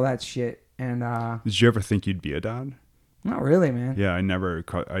with all that shit. And did you ever think you'd be a dad? Not really, man. Yeah, I never.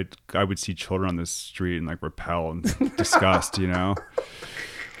 I would see children on the street and like repel and disgust, you know.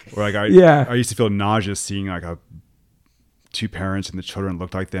 Or like I used to feel nauseous seeing like 2 parents and the children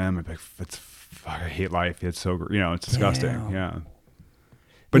looked like them. I'd be like, I hate life. It's so, it's disgusting. Damn. Yeah.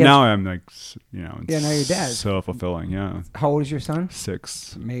 But now I'm like, now you're dad. So fulfilling. Yeah. How old is your son? 6.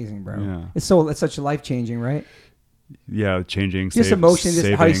 It's amazing, bro. Yeah. It's such life changing, right? Yeah, changing. Just emotion, just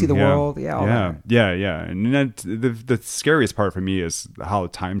how you see the world. Yeah. All that. Yeah. And then the scariest part for me is how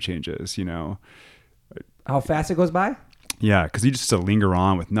time changes. How fast it goes by. Yeah, because you just linger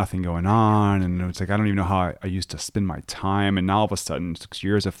on with nothing going on, and it's like I don't even know how I used to spend my time, and now all of a sudden 6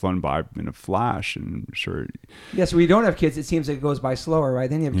 years have flown by in a flash, and I'm sure. Yeah, so when you don't have kids, it seems like it goes by slower, right?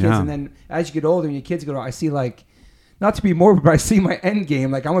 Then you have kids, and then as you get older, and your kids go, I see like, not to be morbid, but I see my end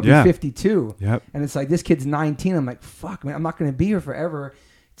game. Like I'm gonna be 52, and it's like this kid's 19. I'm like, fuck, man, I'm not gonna be here forever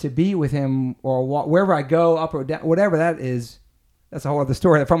to be with him or wherever I go, up or down, whatever that is. That's a whole other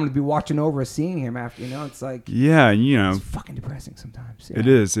story. If I'm going to be watching over seeing him after, it's like... Yeah, it's fucking depressing sometimes. Yeah. It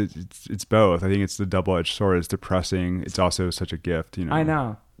is. It's both. I think it's the double-edged sword. It's depressing. It's also such a gift, I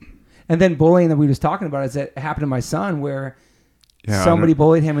know. And then bullying that we was talking about is that happened to my son where somebody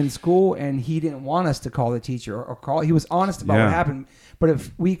bullied him in school and he didn't want us to call the teacher or call... He was honest about what happened. But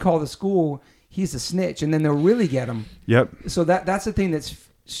if we call the school, he's a snitch and then they'll really get him. Yep. So that's the thing that's...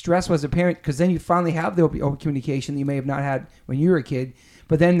 stressful as a parent because then you finally have the open communication that you may have not had when you were a kid,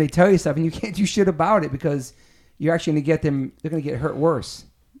 but then they tell you stuff and you can't do shit about it because you're actually going to get them. They're going to get hurt worse.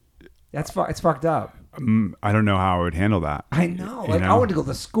 It's fucked up. I don't know how I would handle that. I know. Like I wanted to go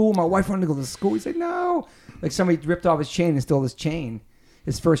to school. My wife wanted to go to school. He said no. Like somebody ripped off his chain and stole his chain.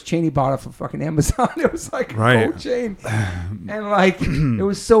 His first chain he bought off of fucking Amazon. It was like a gold chain. And like, it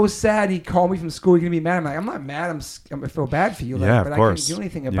was so sad. He called me from school. You're going to be mad. I'm like, I'm not mad. I feel bad for you. Like, but I can't do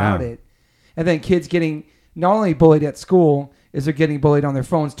anything about it. And then kids getting not only bullied at school, is they're getting bullied on their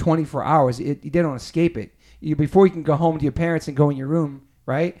phones 24 hours. They don't escape it. Before you can go home to your parents and go in your room,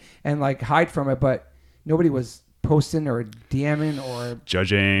 right? And like hide from it. But nobody was posting or DMing or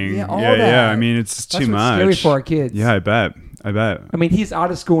judging. Yeah, all that. Yeah. I mean, it's too much. Scary for our kids. Yeah, I bet. I mean, he's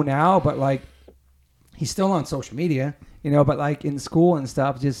out of school now, but like, he's still on social media, but like in school and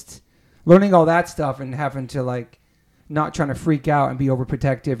stuff, just learning all that stuff and having to like not trying to freak out and be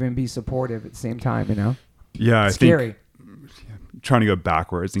overprotective and be supportive at the same time, Yeah, it's scary. Trying to go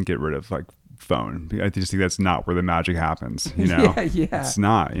backwards and get rid of like phone. I just think that's not where the magic happens, Yeah. It's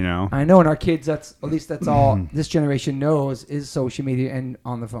not, I know, and our kids, that's all this generation knows is social media and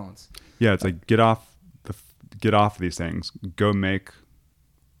on the phones. Yeah, it's like get off of these things. Go make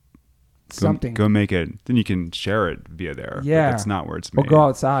something. Go make it. Then you can share it via there. Yeah, that's not where it's made. Or go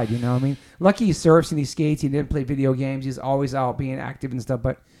outside. You know what I mean? Lucky he surfs and he skates. He didn't play video games. He's always out being active and stuff.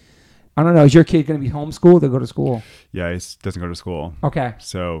 But I don't know. Is your kid going to be homeschooled or go to school? Yeah, he doesn't go to school. Okay.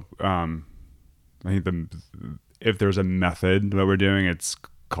 So I think if there's a method that we're doing, it's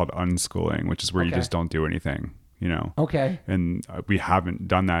called unschooling, which is where you just don't do anything. Okay. And we haven't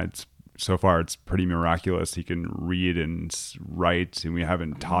done that. So far, it's pretty miraculous. He can read and write, and we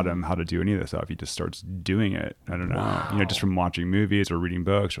haven't taught him how to do any of this stuff. He just starts doing it. I don't know, Wow. Just from watching movies or reading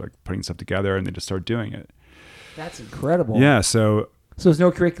books or like putting stuff together, and they just start doing it. That's incredible. Yeah. So there's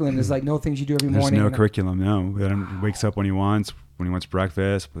no curriculum. There's like no things you do every morning. There's no curriculum. No. He wakes up when he wants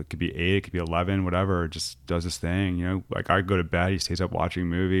breakfast. It could be 8, it could be 11, whatever. Just does his thing. Like I go to bed, he stays up watching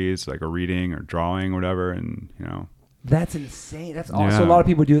movies, like or reading or drawing, or whatever, and That's insane. That's awesome. So a lot of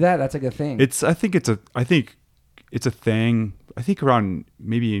people do that. That's like a thing. I think it's a thing. I think around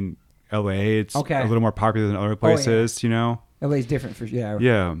maybe in LA, it's Okay. a little more popular than other places, you know? LA's different for yeah.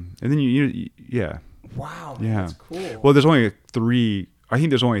 Yeah. And then yeah. Wow, man, Yeah. that's cool. Well, there's only I think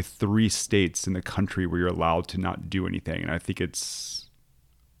there's only 3 states in the country where you're allowed to not do anything. And I think it's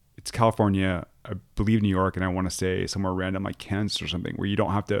California, I believe New York, and I want to say somewhere random like Kansas or something, where you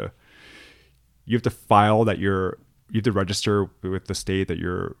have to file that you have to register with the state that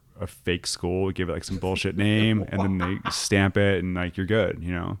you're a fake school, give it like some bullshit name, and then they stamp it and like you're good,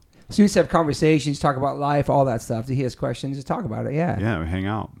 you know? So you used to have conversations, talk about life, all that stuff. He has questions, just talk about it. Yeah. Yeah, we hang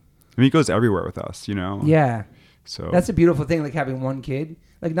out. I mean, he goes everywhere with us, you know? Yeah. So That's a beautiful thing, like having one kid.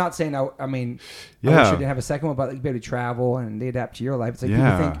 Like not saying, I mean, I Yeah. wish you didn't have a second one, but like be able to travel and they adapt to your life. It's like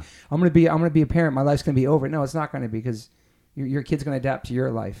Yeah. people think, I'm gonna be a parent. My life's gonna be over. No, it's not gonna be, because your kid's gonna adapt to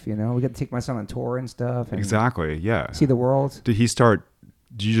your life. You know, we got to take my son on tour and stuff. And exactly, yeah. See the world. Did you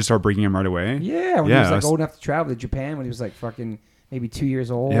just start bringing him right away? Yeah, when he was like old enough to travel to Japan, when he was like fucking maybe 2 years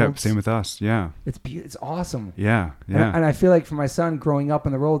old. Yeah, same with us. Yeah. It's awesome. Yeah. And I feel like for my son growing up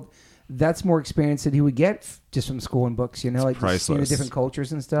on the road, that's more experience that he would get just from school and books, you know, like just seeing the priceless. different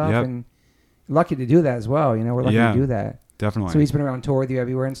cultures and stuff. Yep. And lucky to do that as well. You know, we're lucky Yeah. to do that. Definitely. So he's been around tour with you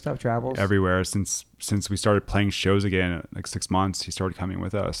everywhere and stuff, travels. Everywhere since we started playing shows again, at like 6 months, he started coming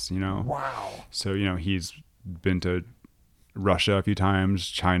with us, you know? Wow. So, you know, he's been to Russia a few times,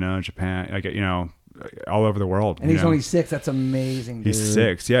 China, Japan, like, you know, all over the world. And he's only 6. That's amazing, dude. He's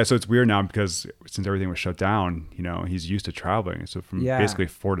 6. Yeah. So it's weird now because since everything was shut down, you know, he's used to traveling. So from basically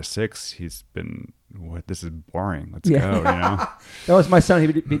 4 to 6, he's been, this is boring. Let's go, you know? That was my son.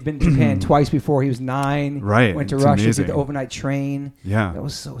 He'd been to Japan twice before. He was 9. Right. Went to It's Russia, amazing. did the overnight train. Yeah. That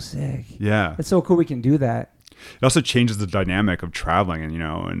was so sick. Yeah. It's so cool we can do that. It also changes the dynamic of traveling, and, you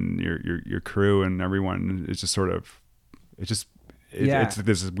know, and your crew and everyone is just sort of, it's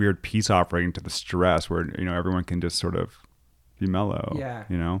this weird peace offering to the stress where, you know, everyone can just sort of be mellow. Yeah.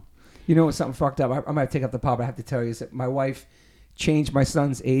 You know? You know what's something fucked up? I might take up the pop. I have to tell you is that my wife changed my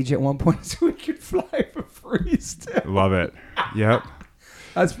son's age at one point so he could fly for free still. Love it. Yep.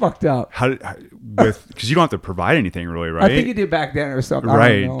 That's fucked up. Because you don't have to provide anything really, right? I think you did back then or something. I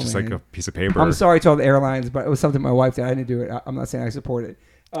Right. don't know, Just man. like a piece of paper. I'm sorry to all the airlines, but it was something my wife did. I didn't do it. I'm not saying I support it.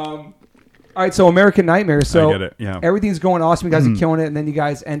 All right, so American Nightmare. So I get it. Yeah. Everything's going awesome. You guys are killing it, and then you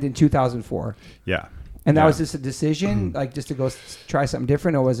guys end in 2004. Yeah. And that Yeah. was just a decision, like just to go try something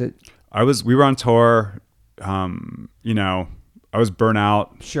different, or was it? We were on tour. You know, I was burnt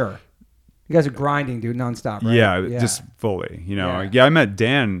out. Sure. You guys are grinding, dude, nonstop, right? Yeah, just fully. You know, I met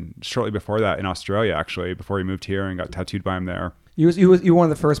Dan shortly before that in Australia, actually, before he moved here and got tattooed by him there. You were one of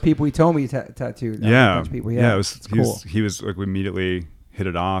the first people he told me tattooed. Yeah. A bunch of people. Yeah. Cool. He was like, we immediately hit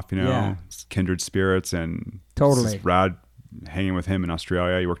it off, you know, Yeah. kindred spirits, and Totally. it's just rad hanging with him in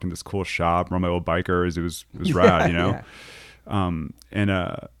Australia. He worked in this cool shop, run by old bikers. It was rad, you know? Yeah.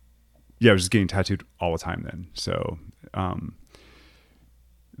 I was just getting tattooed all the time then. So,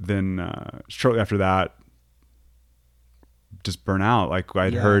 then shortly after that, just burn out. Like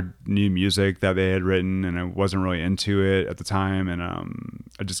I'd heard new music that they had written, and I wasn't really into it at the time, and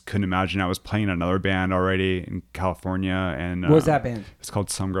I just couldn't imagine. I was playing another band already in California, and What was that band? It's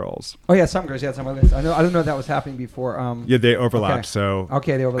called Some Girls. Oh yeah, Some Girls. Yeah, it's on my list. I don't know that was happening before. Yeah, they overlapped. Okay. So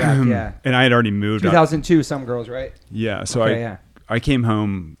they overlapped. Yeah. and I had already moved. 2002, Some Girls, right? Yeah. So I came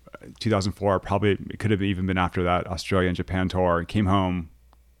home 2004. Probably it could have even been after that Australia and Japan tour. Came home,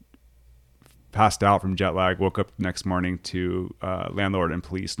 passed out from jet lag, woke up the next morning to landlord and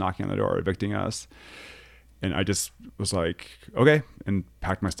police knocking on the door, evicting us. And I just was like, okay, and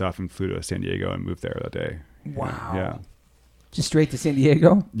packed my stuff and flew to San Diego and moved there that day. Wow. Yeah. Just straight to San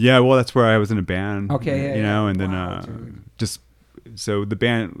Diego? Yeah, well, that's where I was in a band. Okay, yeah, you know, and Wow, then so the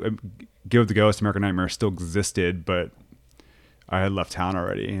band, Give the Ghost, American Nightmare still existed, but I had left town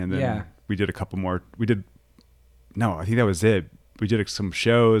already. And then we did a couple more. I think that was it. We did some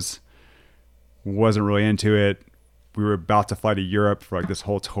shows. Wasn't really into it. We were about to fly to Europe for like this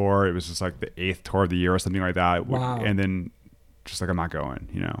whole tour. It was just like the 8th tour of the year or something like that. Wow. And then just like, I'm not going,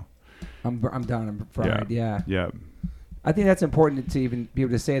 you know. I'm done. I'm fried. Yeah. Yeah. I think that's important to even be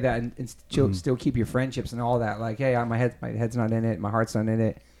able to say that and still keep your friendships and all that. Like, hey, my head's not in it. My heart's not in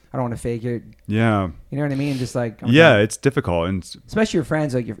it. I don't want to fake it. Yeah. You know what I mean? Just like it's difficult, and especially your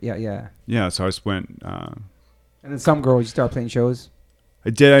friends. Like, yeah. So I just went. And then Some Girls, you start playing shows. I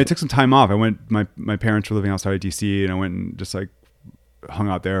did. I took some time off. I went. My parents were living outside of DC, and I went and just like hung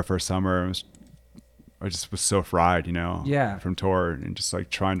out there for a summer. I just was so fried, you know. Yeah. From tour and just like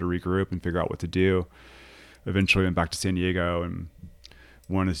trying to regroup and figure out what to do. Eventually went back to San Diego and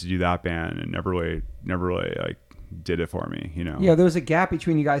wanted to do that band, and never really like did it for me, you know. Yeah, there was a gap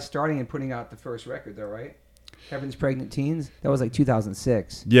between you guys starting and putting out the first record, though, right? Heaven's Pregnant Teens. That was like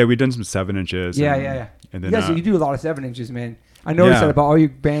 2006. Yeah, we'd done some 7-inches. Yeah. And then you do a lot of 7-inches, man. I noticed that about all your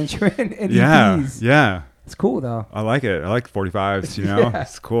bands you're in and EPs. Yeah. It's cool though. I like it. I like 45s, you know? Yeah.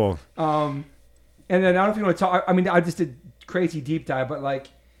 It's cool. And then I don't know if you want to talk. I mean, I just did crazy deep dive, but like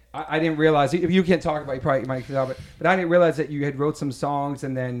I didn't realize, if you can't talk about it, you probably might tell, but I didn't realize that you had wrote some songs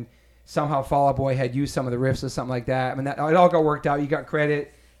and then somehow Fall Out Boy had used some of the riffs or something like that. I mean, that it all got worked out. You got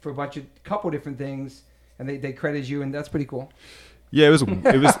credit for a couple different things, and they credited you, and that's pretty cool. Yeah,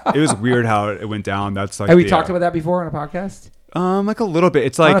 it was weird how it went down. That's like, have we talked about that before on a podcast? Like a little bit.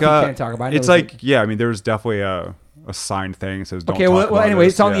 It's I like don't know if you can't talk about it. It's like I mean, there's definitely a signed thing that says don't okay. talk Well, about anyway,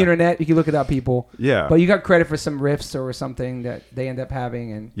 this. it's on the internet. You can look it up, people. Yeah. But you got credit for some riffs or something that they end up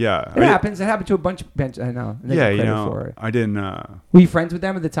having, and yeah, it happens. It happened to a bunch of bands. I know. And they yeah, get credit for it. I didn't. Were you friends with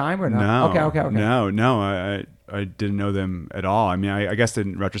them at the time or not? No. Okay. No. I didn't know them at all. I mean, I guess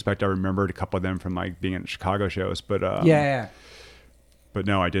in retrospect, I remembered a couple of them from like being at Chicago shows, but yeah. But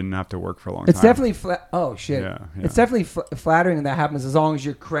no, I didn't have to work for a long It's time. definitely oh shit. Yeah. It's definitely flattering when that happens as long as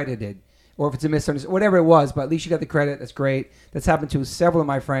you're credited, or if it's a misunderstanding, whatever it was. But at least you got the credit. That's great. That's happened to several of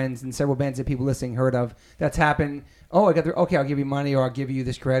my friends and several bands that people listening heard of. That's happened. Oh, okay, I'll give you money, or I'll give you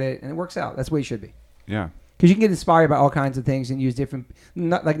this credit, and it works out. That's the way it should be. Yeah. Because you can get inspired by all kinds of things and use different.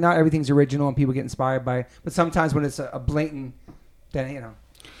 Not everything's original, and people get inspired by. But sometimes when it's a blatant, then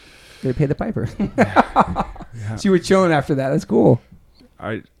they pay the piper. Yeah. So you were chilling after that. That's cool.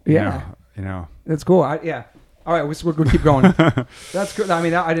 You know. That's cool. All right, we're going to keep going. That's good. I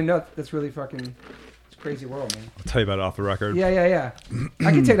mean, I didn't know. That's really fucking. It's a crazy world, man. I'll tell you about it off the record. Yeah.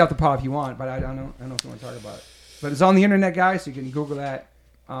 I can take it off the pod if you want, but I don't know if you want to talk about it. But it's on the internet, guys, so you can Google that.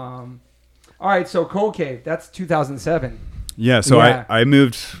 All right, so Cold Cave. That's 2007. Yeah. So Yeah. I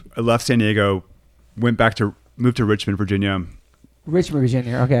left San Diego, moved to Richmond, Virginia. Richmond,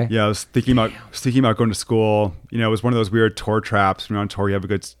 Virginia. Okay. Yeah, I was thinking about going to school. You know, it was one of those weird tour traps. When you're on tour, you have a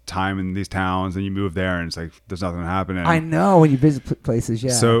good time in these towns, and you move there, and it's like there's nothing happening. I know when you visit places.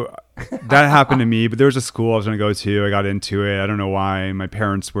 Yeah. So that happened to me. But there was a school I was going to go to. I got into it. I don't know why. My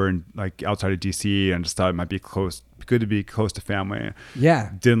parents were outside of DC, and just thought it might be good to be close to family.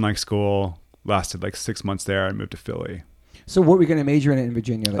 Yeah. Didn't like school. Lasted like 6 months there. I moved to Philly. So what were you going to major in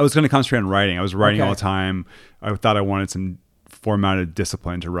Virginia? I was going to concentrate on writing. I was writing Okay. all the time. I thought I wanted some formatted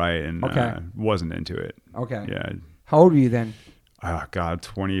discipline to write, and wasn't into it. Okay. Yeah. How old were you then? Oh God,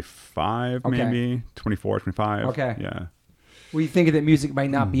 25 Okay. maybe, 24, 25. Okay. Yeah. Were you thinking that music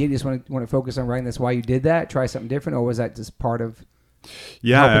might not be it? You just want to focus on writing. That's why you did that. Try something different, or was that just part of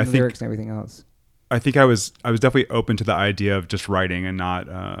Yeah, helping I the think lyrics and everything else? I think I was definitely open to the idea of just writing and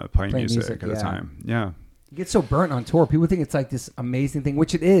not playing music at the yeah. time. Yeah. You get so burnt on tour. People think it's like this amazing thing,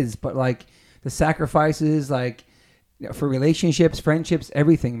 which it is, but like the sacrifices, like for relationships, friendships,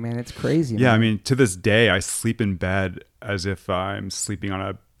 everything, man, it's crazy. Yeah, man. I mean, to this day, I sleep in bed as if I'm sleeping on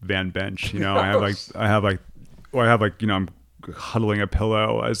a van bench. You know, I have like, I'm huddling a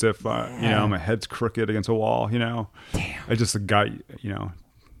pillow as if my head's crooked against a wall. You know, damn. I just got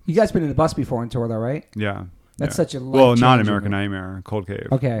You guys been in the bus before on tour, though, right? Yeah. That's such a life well, not changer, American man. Nightmare, Cold Cave.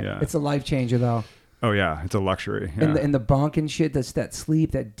 Okay, Yeah. it's a life changer though. Oh yeah, it's a luxury. Yeah. In the bunk and shit, that's that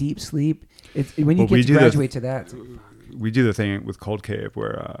sleep, that deep sleep. It's when you Well, we get to do graduate to that. We do the thing with Cold Cave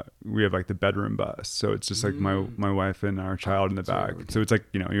where we have like the bedroom bus, so it's just like my wife and our child in the back. So it's like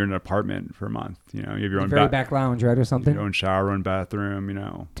you're in an apartment for a month. You know, you have your own Very back lounge, right, or something. your own shower, own bathroom. You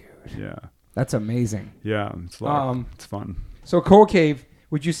know, Dude, yeah, that's amazing. yeah, it's it's fun. So Cold Cave,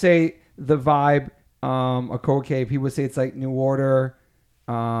 would you say the vibe a Cold Cave? People would say it's like New Order,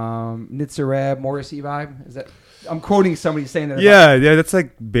 Nitzareb, Morrissey vibe. Is that? I'm quoting somebody saying that. Yeah, that's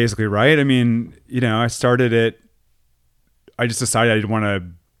like basically right. I mean, I started it. I just decided I didn't want to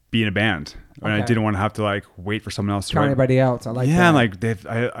be in a band, and I Okay. didn't want to have to like wait for someone else to Count write. anybody else. I like that. Yeah, like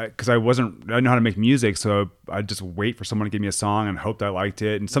because I didn't know how to make music, so I'd just wait for someone to give me a song and hope that I liked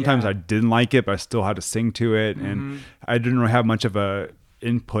it. And sometimes Yeah. I didn't like it, but I still had to sing to it, and I didn't really have much of a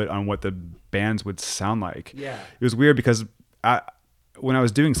input on what the bands would sound like. Yeah. It was weird because when I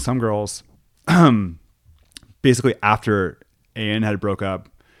was doing Some Girls, basically after AN had broke up,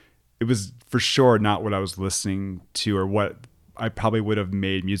 it was for sure not what I was listening to or what I probably would have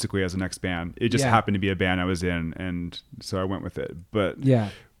made musically as the next band. It just Yeah. happened to be a band I was in, and so I went with it. But Yeah.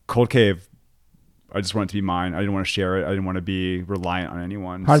 Cold Cave, I just wanted it to be mine. I didn't want to share it. I didn't want to be reliant on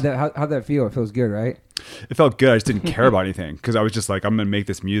anyone. How'd that feel? It feels good, right? It felt good. I just didn't care about anything because I was just like, I'm going to make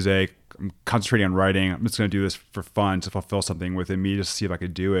this music. I'm concentrating on writing. I'm just going to do this for fun to fulfill something within me, just to see if I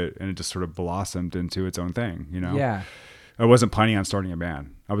could do it. And it just sort of blossomed into its own thing, Yeah. I wasn't planning on starting a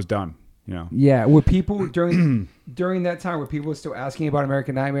band. I was done, you know. Yeah, were people during that time, were people still asking about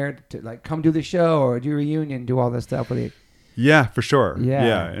American Nightmare to like come do the show or do a reunion, do all this stuff with it? Yeah, for sure. Yeah.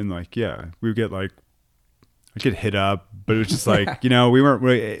 Yeah. And like, yeah, we would get like, I'd get hit up, but it was just like, you know, we weren't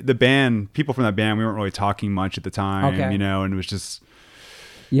really, people from that band, we weren't really talking much at the time, Okay. you know, and it was just,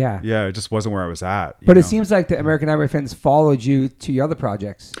 Yeah. it just wasn't where I was at. But it know? seems like the American Nightmare fans followed you to your other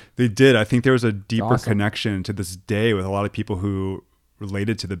projects. They did. I think there was a deeper Awesome. connection to this day with a lot of people who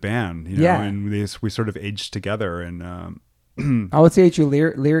related to the band, you know, Yeah. and we sort of aged together. And I would say it's your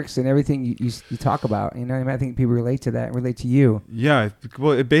lyrics and everything you talk about. You know, I think people relate to that and relate to you. yeah,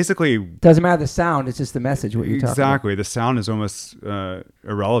 well, it basically, Doesn't matter the sound; it's just the message. What you're talking about. exactly, the sound is almost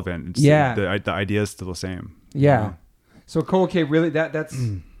irrelevant. It's, Yeah. the idea is still the same. you Yeah. know? So Cold Cave really that's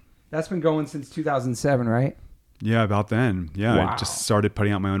been going since 2007, right? Yeah, about then. Yeah, Wow. I just started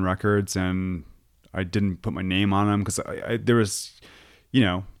putting out my own records, and I didn't put my name on them because there was, you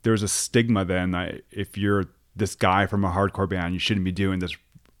know, there was a stigma then that if you're this guy from a hardcore band, you shouldn't be doing this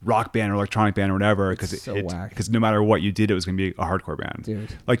rock band or electronic band or whatever because It's so whack. because no matter what you did, it was going to be a hardcore band.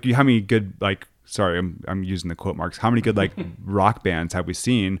 Dude. Like, how many good, like, sorry, I'm using the quote marks. How many good like rock bands have we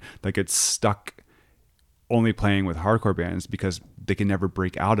seen that get stuck only playing with hardcore bands because they can never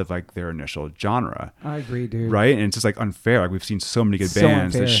break out of like their initial genre? I agree, dude. Right. And it's just like unfair. Like, we've seen so many good So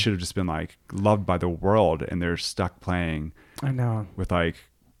bands that unfair. should have just been like loved by the world, and they're stuck playing I know. with like,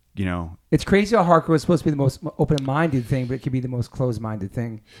 you know, It's crazy how hardcore is supposed to be the most open-minded thing, but it could be the most closed-minded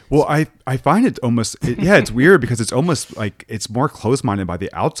thing. well, I find it almost, it's weird because it's almost like it's more close-minded by the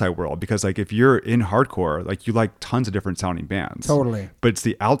outside world, because like if you're in hardcore, like you like tons of different sounding bands. Totally. But it's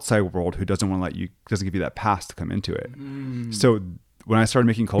the outside world who doesn't want to doesn't give you that pass to come into it. So when I started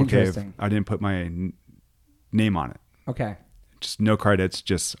making Cold Cave, Interesting. I didn't put my name on it. Okay. Just no credits,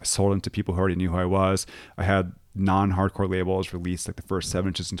 just I sold them to people who already knew who I was. I had non-hardcore labels release like the first 7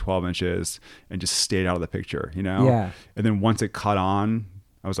 inches and 12 inches and just stayed out of the picture, you know? Yeah. And then once it caught on,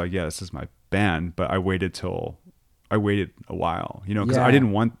 I was like, yeah, this is my band. But I waited a while, you know, because Yeah. I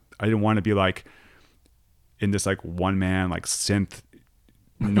didn't want to be like in this like one man, like synth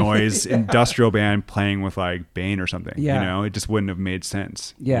noise industrial band playing with like Bane or something, Yeah. you know, it just wouldn't have made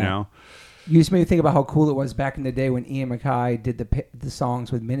sense, Yeah. you know? You just made me think about how cool it was back in the day when Ian MacKaye did the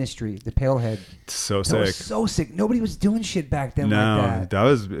songs with Ministry, the Palehead. It's so That was sick. so sick. Nobody was doing shit back then No, like that. that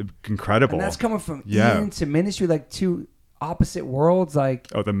was incredible. And that's coming from Yeah. Ian to Ministry, like two opposite worlds. Like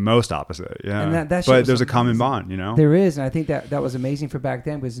Oh, the most opposite, yeah. And that shit but was there's a common amazing. bond, you know. there is, and I think that was amazing for back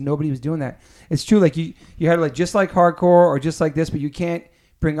then because nobody was doing that. It's true, like you had like just like hardcore or just like this, but you can't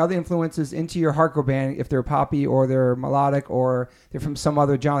bring other influences into your hardcore band if they're poppy or they're melodic or they're from some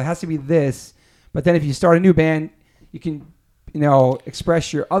other genre. It has to be this. But then if you start a new band, you can, you know,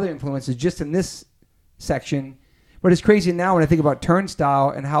 express your other influences just in this section. But it's crazy now when I think about Turnstile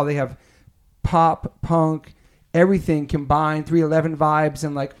and how they have pop, punk, everything combined, 311 vibes,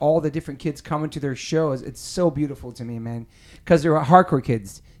 and like all the different kids coming to their shows. It's so beautiful to me, man, because they're hardcore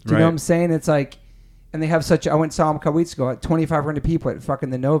kids. Do you know Right. what I'm saying? It's like, and they have such. I went and saw them a couple weeks ago at 2,500 people at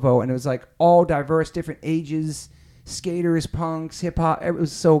fucking the Novo, and it was like all diverse, different ages, skaters, punks, hip hop. It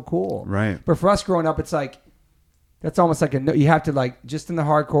was so cool. Right. But for us growing up, it's like that's almost like you have to like just in the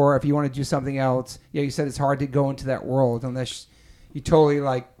hardcore. If you want to do something else, yeah, you said it's hard to go into that world unless you totally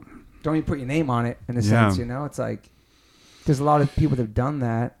like don't even put your name on it in a Yeah. sense. You know, it's like there's a lot of people that have done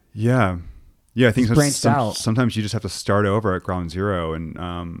that. Yeah. Yeah, I think It's branched out. sometimes you just have to start over at ground zero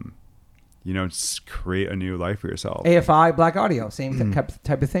and, you know, just create a new life for yourself. AFI, Black Audio, same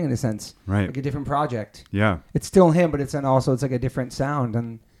type of thing in a sense. Right. Like a different project. Yeah. It's still him, but it's like a different sound,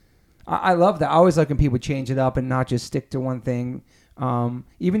 and I love that. I always like when people change it up and not just stick to one thing.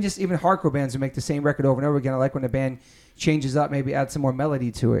 Even hardcore bands who make the same record over and over again. I like when a band changes up, maybe add some more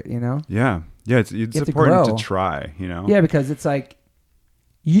melody to it. You know? Yeah. Yeah. It's have to important grow. to try, you know? Yeah, because it's like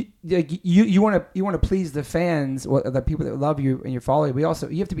you want to please the fans, or the people that love you and you follow you.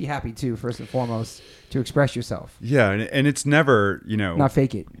 But you have to be happy too, first and foremost, to express yourself. Yeah. And it's never, you know, Not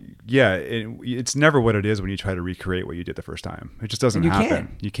fake it. yeah, it's never what it is when you try to recreate what you did the first time. It just doesn't And you happen.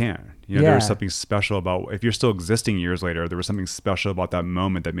 can. You can't. You know, Yeah. there's something special about, if you're still existing years later, there was something special about that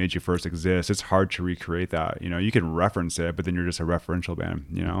moment that made you first exist. It's hard to recreate that. You know, you can reference it, but then you're just a referential band,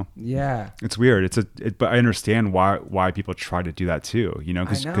 you know? Yeah. It's weird. But I understand why people try to do that too, you know,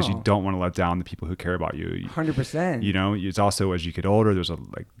 because you know. don't want to let down the people who care about you. 100%. You know, it's also, as you get older, there's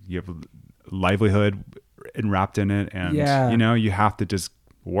you have a livelihood wrapped in it, and Yeah. you know, you have to just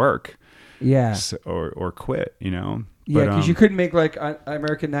work. Yeah. Or quit, you know? Yeah, But, because you couldn't make like an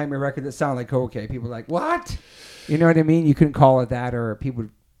American Nightmare record that sounded like okay. People were like, what? You know what I mean? You couldn't call it that, or people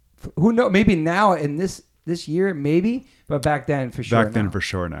who know. Maybe now in this this year, maybe, but back then for sure. Back then for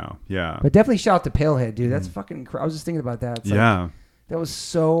sure now. Yeah. But definitely shout out to Palehead, dude. That's fucking incredible. I was just thinking about that. It's yeah. Like, that was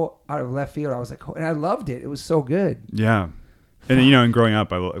so out of left field. I was like, and I loved it. It was so good. Yeah. And and growing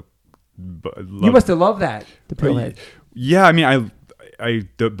up, you must have loved that, the Palehead. Yeah. I mean,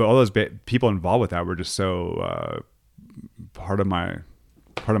 but all those people involved with that were just so part of my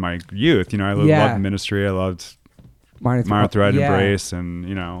youth. I loved ministry. I loved Minor Threat, Embrace, and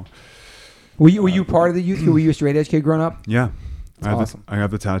Were you part of the youth? Were you a straight edge kid growing up? Yeah, awesome. I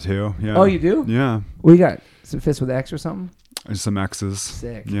have the tattoo. Yeah. Oh, you do? Yeah. What you got? Some fists with X or something? Some X's.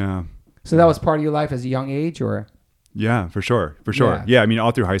 Sick. Yeah. So that was part of your life as a young age, or? Yeah, for sure. Yeah. I mean,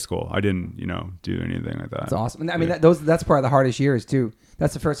 all through high school, I didn't, do anything like that. That's awesome. I mean, that's part of the hardest years too.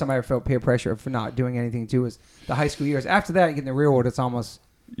 That's the first time I ever felt peer pressure for not doing anything too. Was the high school years. After that, you get in the real world. It's almost.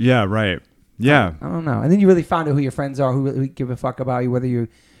 Yeah. Right. Yeah. I don't know. And then you really find out who your friends are, who give a fuck about you, whether you're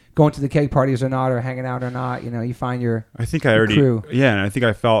going to the keg parties or not, or hanging out or not. You find your. I think I already. Crew. Yeah, and I think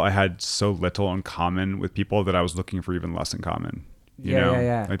I felt I had so little in common with people that I was looking for even less in common. You know?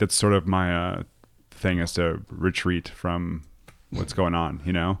 Yeah. Like that's sort of my thing, is to retreat from what's going on.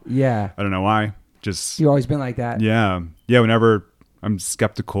 Yeah. I don't know why. Just. You've always been like that. Yeah. Whenever I'm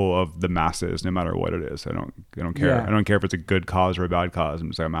skeptical of the masses, no matter what it is. I don't care. Yeah. I don't care if it's a good cause or a bad cause.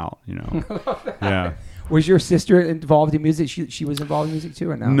 I'm out. Yeah. Was your sister involved in music? She was involved in music too,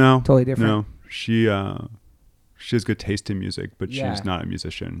 or no? No. Totally different. No. She has good taste in music, but Yeah. she's not a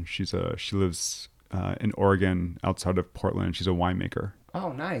musician. She lives in Oregon, outside of Portland. She's a winemaker.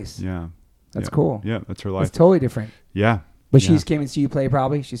 Oh, nice. Yeah. That's cool. Yeah, that's her life. It's totally different. Yeah. But yeah. she's came and see you play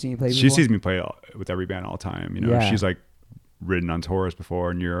probably? She's seen you play before? She sees me play with every band all the time. Yeah. She's like ridden on tours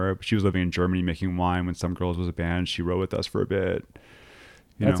before in Europe. She was living in Germany making wine when Some Girls was a band. She rode with us for a bit.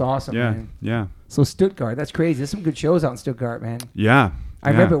 That's awesome, yeah, man. Yeah. So Stuttgart, that's crazy. There's some good shows out in Stuttgart, man. Yeah. I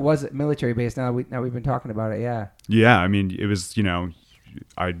remember it was a military base. Now we've been talking about it, yeah. Yeah, I mean, it was,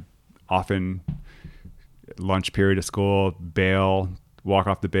 I'd often lunch period of school, bail, walk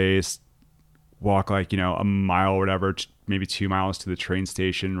off the base, walk like, a mile or whatever, maybe 2 miles to the train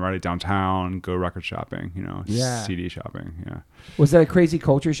station, ride it downtown, go record shopping, CD shopping. Yeah. Was that a crazy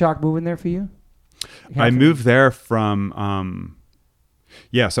culture shock moving there for you? I moved there from,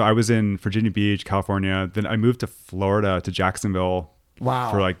 so I was in Virginia Beach, California. Then I moved to Florida, to Jacksonville.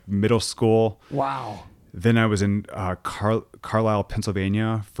 Wow. For like middle school. Wow. Then I was in Carlisle,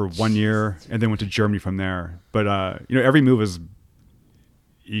 Pennsylvania for 1 year, and then went to Germany from there. But every move was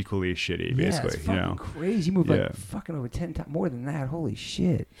equally shitty, basically. It's fucking crazy. You moved like fucking over 10 times more than that. Holy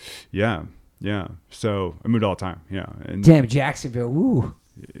shit. Yeah. So I moved all the time. Yeah. And damn, Jacksonville. Woo.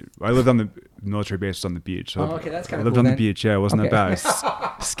 I lived on the military base on the beach. So okay, that's kind of cool. I lived on the beach. Yeah, it wasn't that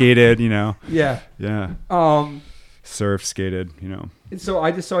bad. Skated, Yeah. Yeah. Surf, skated, And so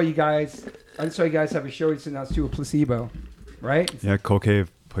I just saw you guys have a show that's announced to a Placebo, right? Yeah, Cold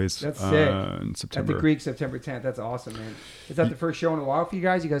Cave plays That's sick. in September. At the Greek, September 10th. That's awesome, man. Is that the first show in a while for you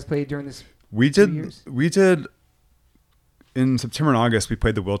guys? You guys played during this? We 2 years? did in September and August. We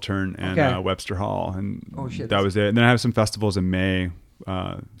played the Wiltern and Webster Hall, and that was it. And then I have some festivals in May.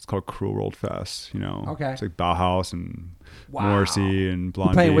 It's called Cruel World Fest. Okay. It's like Bauhaus and Morrissey and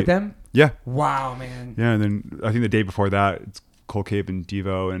Blondie. You playing with them? Yeah. Wow, man. Yeah, and then I think the day before that, it's Cold Cave and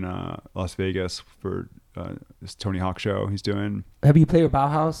Devo in Las Vegas for this Tony Hawk show he's doing. Have you played with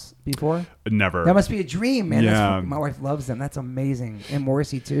Bauhaus before? Never. That must be a dream, man. Yeah. My wife loves them. That's amazing. And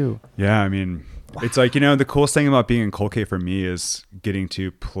Morrissey too. Yeah, I mean, it's like, the coolest thing about being in Cold Cave for me is getting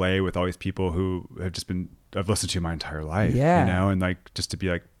to play with all these people who have just I've listened to my entire life. Yeah. And like just to be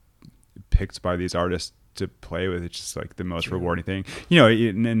like picked by these artists to play with, it's just like the most rewarding thing.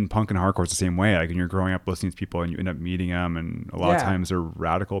 In punk and hardcore, it's the same way. Like when you're growing up listening to people and you end up meeting them, and a lot of times they're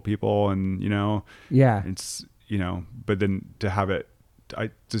radical people, and it's but then to have it,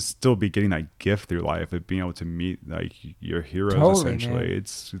 to still be getting that gift through life of being able to meet like your heroes, essentially, man.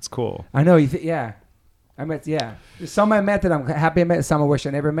 It's cool. I know. I met, There's some I met that I'm happy I met, some I wish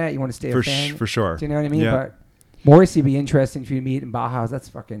I never met. You want to stay a fan? For sure. Do you know what I mean? Yeah. But Morrissey would be interesting for you to meet in Bauhaus. That's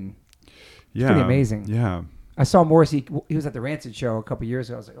fucking pretty amazing. Yeah. I saw Morrissey. He was at the Rancid show a couple years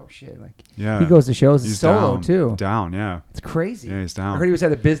ago. I was like, oh shit! Like, he yeah, goes to shows. He's solo down, too. Down, yeah. It's crazy. Yeah, he's down. I heard he was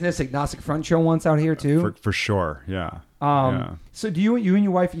at a Business Agnostic Front show once out here too. For sure, yeah. So do you and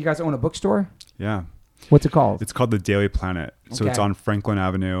your wife, you guys own a bookstore? Yeah. What's it called? It's called The Daily Planet. So it's on Franklin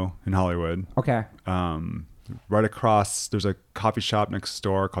Avenue in Hollywood. Okay. Right across, there's a coffee shop next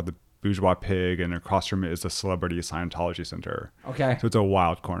door called the Bourgeois Pig, and across from it is the Celebrity Scientology Center. Okay. So it's a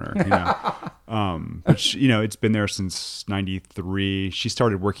wild corner, but it's been there since '93. She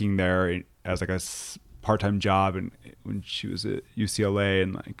started working there as like a part-time job, and when she was at UCLA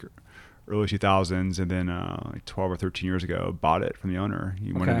in like early 2000s, and then like 12 or 13 years ago, bought it from the owner.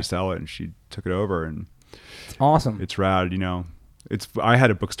 He wanted to sell it, and she took it over, and it's awesome. It's rad, you know. I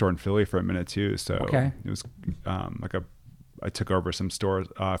had a bookstore in Philly for a minute too, so it was I took over some store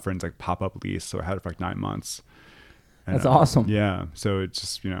friends like pop-up lease, so I had it for like 9 months. And, that's awesome. Yeah, so it's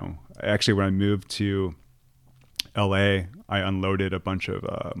just, you know, actually when I moved to LA, I unloaded a bunch of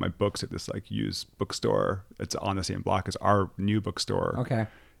my books at this like used bookstore. It's on the same block as our new bookstore. Okay.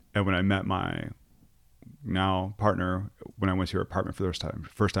 And when I met my now partner, when I went to her apartment for the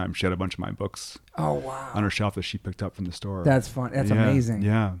first time, she had a bunch of my books. Oh wow. On her shelf that she picked up from the store. That's fun. That's amazing.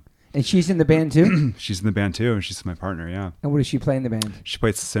 Yeah. And she's in the band too? She's in the band too, and she's my partner, yeah. And what does she play in the band? She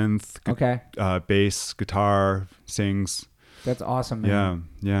plays synth, bass, guitar, sings. That's awesome, man.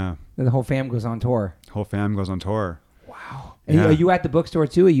 Yeah. And the whole fam goes on tour. Whole fam goes on tour. Wow. And are you at the bookstore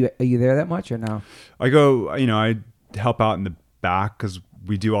too? Are you there that much or no? I go, you know, I help out in the back because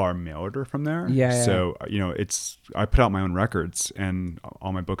we do all our mail order from there. Yeah. So, you know, I put out my own records and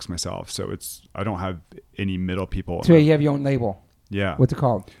all my books myself. So I don't have any middle people. So you have your own label? Yeah. What's it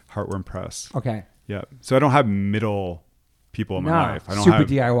called? Heartworm Press. Okay. Yeah. So I don't have middle people in my life. I don't super have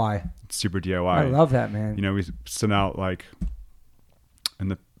DIY. Super DIY. I love that, man. You know, we sent out like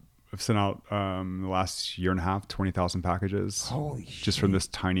I've sent out the last year and a half 20,000 packages. Holy shit. Just from this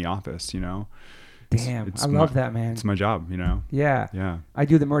tiny office, you know. Damn, I love that, man. It's my job, you know. Yeah. Yeah. I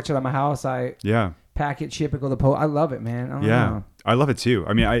do the merch out of my house. I pack it, ship it, go to the post. I love it, man. I don't know. I love it too.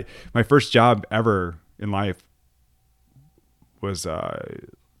 I mean, my first job ever in life was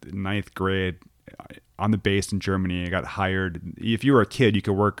 9th grade on the base in Germany. I got hired. If you were a kid, you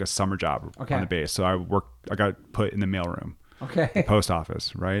could work a summer job on the base. So I got put in the mailroom. Okay. The post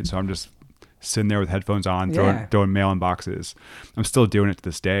office, right? So I'm just sitting there with headphones on, throwing mail in boxes. I'm still doing it to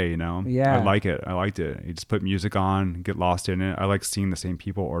this day, you know? Yeah. I like it. I liked it. You just put music on, get lost in it. I like seeing the same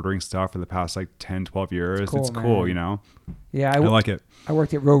people ordering stuff for the past like 10, 12 years. It's cool, you know? Yeah. I like it. I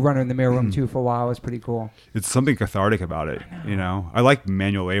worked at Roadrunner in the mailroom too for a while. It was pretty cool. It's something cathartic about it, you know? I like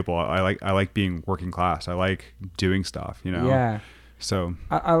manual label. I like being working class. I like doing stuff, you know? Yeah. So.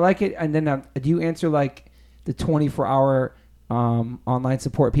 I like it. And then do you answer like the 24-hour online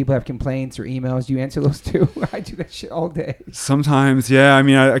support? People have complaints or emails. Do you answer those too? I do that shit all day. Sometimes, yeah. I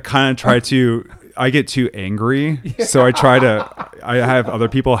mean, I kind of try to. I get too angry, so I try to. I have other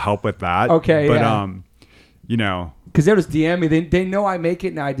people help with that. Okay, but you know, because they'll just DM me. They know I make it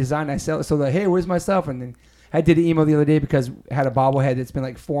and I design, I sell it. So like, hey, where's my stuff? And then I did an email the other day because I had a bobblehead that's been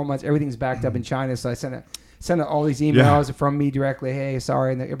like 4 months. Everything's backed up in China, so I sent out all these emails from me directly. Hey,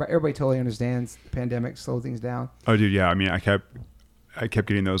 sorry, and everybody totally understands the pandemic slowed things down. Oh, dude, yeah. I mean, I kept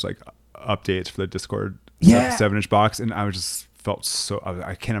getting those like updates for the Discord 7-inch box, and I was just felt so.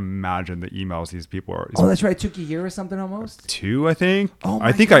 I can't imagine the emails these people are. Oh, that's right. It took a year or something almost. 2, I think. Oh my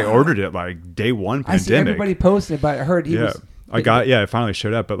I think God. I ordered it like day 1 pandemic. I see everybody posting it, but I heard he was. It finally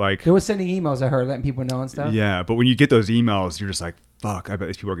showed up, but like it was sending emails. I heard letting people know and stuff. Yeah, but when you get those emails, you're just like, fuck, I bet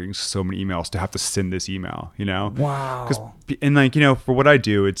these people are getting so many emails to have to send this email, you know? Wow. And like, you know, for what I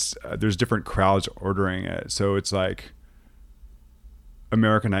do, it's there's different crowds ordering it. So it's like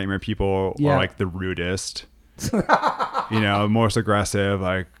American Nightmare people are like the rudest, you know, most aggressive,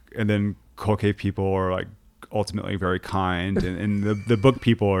 like, and then Cold Cave people are like ultimately very kind, and the book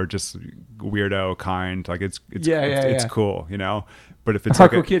people are just weirdo kind. Like it's cool, you know. But if it's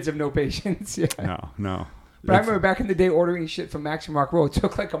hardcore kids have no patience. No. But I remember back in the day ordering shit from Maximum Rock Roll. It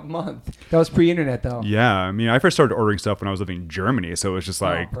took like a month. That was pre-internet though. Yeah, I mean, I first started ordering stuff when I was living in Germany, so it was just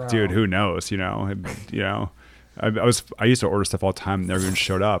like, dude, who knows, you know? You know, I used to order stuff all the time, and never even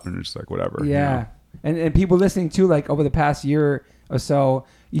showed up, and it's just like whatever. Yeah, you know? and people listening too, like over the past year or so,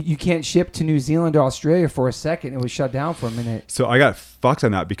 you can't ship to New Zealand or Australia for a second. It was shut down for a minute. So I got fucked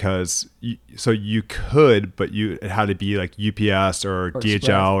on that because you could, but it had to be like UPS or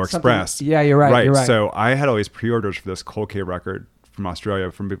DHL or Express. Yeah, you're right. You're right. So I had all these pre-orders for this Cold Cave record from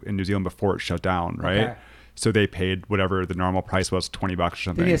Australia in New Zealand before it shut down, right? Okay. So they paid whatever the normal price was, $20 or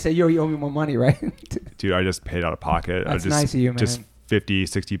something. Then you say, yo, you owe me more money, right? Dude, I just paid out of pocket. That's nice of you, man. Just $50,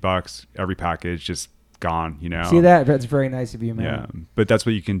 $60 every package, just gone, you know. See that? That's very nice of you, man. Yeah, but that's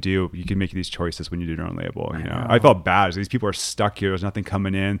what you can do. You can make these choices when you do your own label. You know, I felt bad. These people are stuck here. There's nothing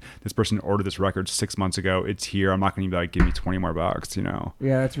coming in. This person ordered this record 6 months ago. It's here. I'm not going to be like, give me $20 more, you know.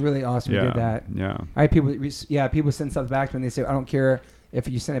 Yeah, that's really awesome. You did that. Yeah. I had people send stuff back to me and they say, I don't care if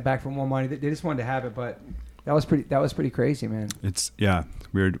you send it back for more money. They just wanted to have it, but that was pretty crazy, man. It's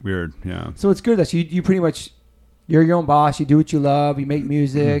weird. Yeah. So it's good that you pretty much, you're your own boss. You do what you love. You make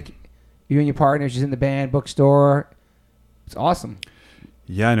music. You and your partner's just in the band, bookstore. It's awesome.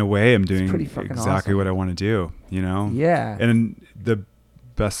 Yeah, in a way, I'm doing exactly awesome. What I want to do, you know? Yeah. And the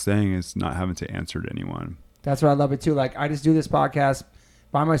best thing is not having to answer to anyone. That's what I love it too. Like I just do this podcast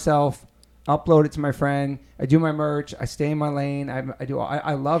by myself, upload it to my friend. I do my merch. I stay in my lane.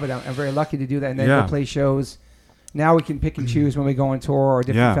 I love it. I'm very lucky to do that. And then go play shows. Now we can pick and choose when we go on tour or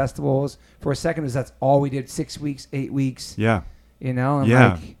different festivals. For a second, that's all we did. 6 weeks, 8 weeks. Yeah. You know? And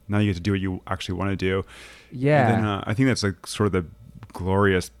now you get to do what you actually want to do. Yeah. And then, I think that's like sort of the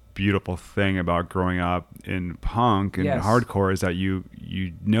glorious, beautiful thing about growing up in punk and hardcore is that you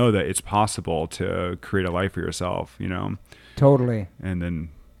know that it's possible to create a life for yourself, you know? Totally. And then...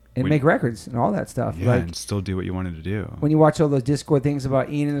 And make records and all that stuff. Yeah, and still do what you wanted to do. When you watch all those Discord things about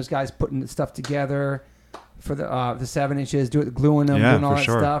Ian and those guys putting stuff together for the 7 inches, gluing them, doing all that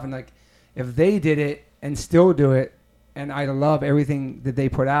stuff. And like, if they did it and still do it, and I love everything that they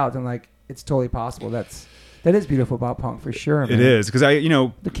put out, then like, it's totally possible. That is beautiful about punk for sure, man. It is. Because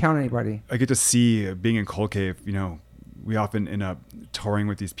to count anybody. I get to see, being in Cold Cave, you know, we often end up touring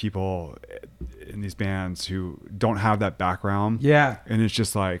with these people in these bands who don't have that background. Yeah. And it's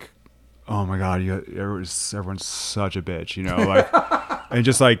just like, oh my God, everyone's such a bitch, you know, like, and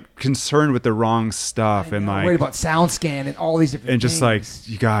just like concerned with the wrong stuff and like worried about sound scan and all these different and things. Just like,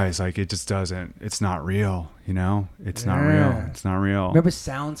 you guys, like, it just doesn't, it's not real, you know, it's not real. It's not real. Remember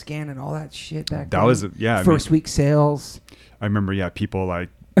sound scan and all that shit back then? That was, First week sales. I remember, people like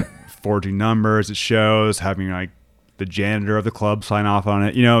forging numbers at shows, having like the janitor of the club sign off on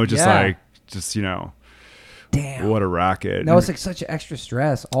it, you know, you know, damn, what a racket. No, it's like such extra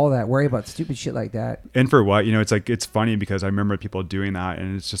stress, all that, worry about stupid shit like that. And for what, you know, it's like, it's funny because I remember people doing that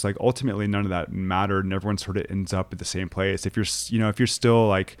and it's just like, ultimately none of that mattered and everyone sort of ends up at the same place. If you're still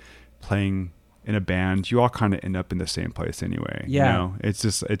like playing in a band, you all kind of end up in the same place anyway. Yeah. You know, it's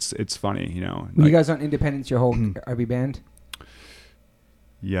just, it's funny, you know. Were you guys on Independence your whole every band?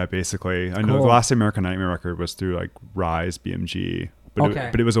 Yeah, basically. I know the last American Nightmare record was through like Rise, BMG.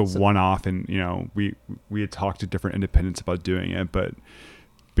 But it was a one-off, and you know, we had talked to different independents about doing it, but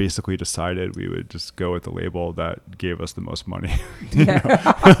basically decided we would just go with the label that gave us the most money,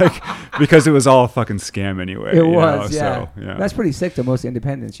 because it was all a fucking scam anyway. It was, So, That's pretty sick to most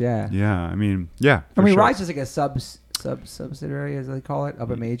independents, Yeah, I mean, sure. Rise is like a subsidiary, as they call it,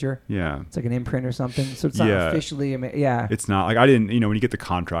 of a major. Yeah, it's like an imprint or something, so it's not officially it's not like, I didn't, you know, when you get the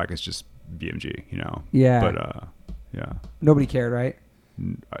contract, it's just BMG, you know. But nobody cared, right?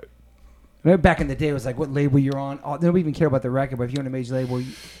 Remember back in the day, it was like what label you're on. Nobody even cared about the record, but if you're on a major label,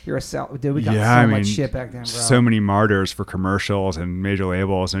 you're a sell. Dude, we got much shit back then, bro. So many martyrs for commercials and major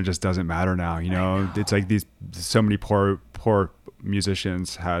labels, and it just doesn't matter now. You know, it's like so many poor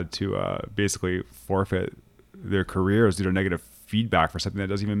musicians had to basically forfeit their careers due to negative feedback for something that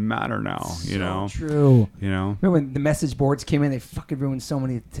doesn't even matter now. You know, true. You know, remember when the message boards came in? They fucking ruined so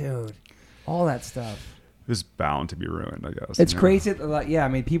many, dude. All that stuff. Is bound to be ruined, I guess. It's crazy. I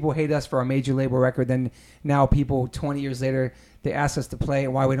mean, people hate us for our major label record. Then now people 20 years later, they ask us to play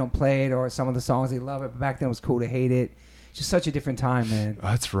it, why we don't play it, or some of the songs they love it. But back then it was cool to hate it. Just such a different time, man.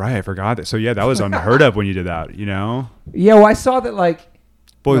 Oh, that's right. I forgot that. So that was unheard of when you did that, you know? Yeah, well, I saw that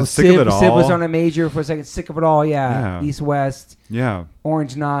sick of it all. Sid was on a major for a second. Sick of it all, yeah. East West. Yeah.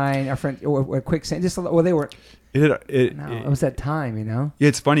 Orange 9, our friend, or Quicksand. They were. It was that time, you know? Yeah,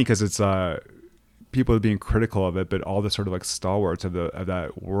 it's funny because it's people being critical of it, but all the sort of like stalwarts of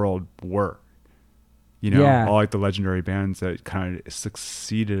that world were, you know, all like the legendary bands that kind of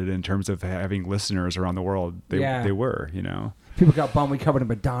succeeded in terms of having listeners around the world. They were, you know. People got bummed we covered a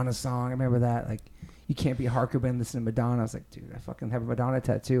Madonna song. I remember that. Like, you can't be a hardcore band listening to Madonna. I was like, dude, I fucking have a Madonna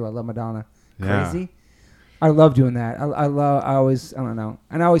tattoo. I love Madonna. Crazy. Yeah. I love doing that. I don't know.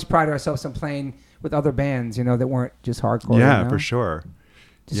 And I always pride ourselves on playing with other bands, you know, that weren't just hardcore. Yeah, you know? For sure.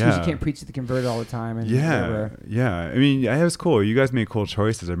 Just because you can't preach to the converted all the time. And I mean, it was cool. You guys made cool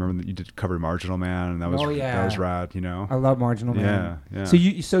choices. I remember that you did cover Marginal Man, and that was rad. You know, I love Marginal Man. Yeah. So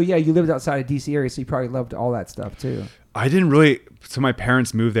you lived outside of DC area, so you probably loved all that stuff too. I didn't really. So my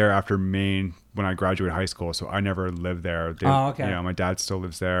parents moved there after Maine when I graduated high school, so I never lived there. Okay. You know, my dad still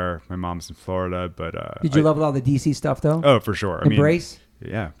lives there. My mom's in Florida, but did you love all the DC stuff though? Oh, for sure. Embrace.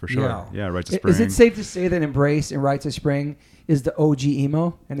 Yeah, for sure. Yeah, Right to Spring. Is it safe to say that Embrace and Right to Spring is the OG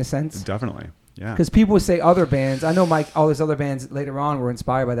emo in a sense? Definitely, yeah. Because people would say other bands. I know all those other bands later on were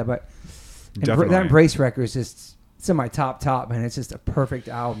inspired by that, but that Embrace record is just, it's in my top, man. It's just a perfect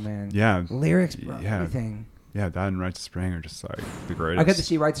album, man. Yeah. Lyrics, bro, everything. Yeah, that and Right to Spring are just like the greatest. I got to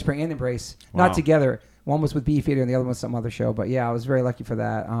see Right to Spring and Embrace, not together. One was with Beefeater and the other one was some other show. But yeah, I was very lucky for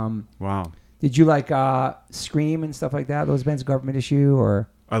that. Wow. Did you like Scream and stuff like that? Those bands, Government Issue, or?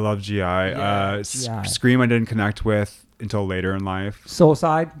 I love GI. GI. Scream I didn't connect with until later in life.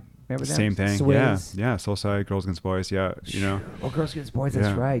 Soulside, Remember them? Same thing. Swizz. Yeah. Soulside, Girls Against Boys. Yeah. Oh, Girls Against Boys.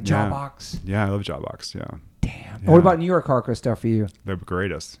 That's right. Jawbox. Yeah, I love Jawbox. Yeah. Damn. Yeah. And what about New York hardcore stuff for you? They're the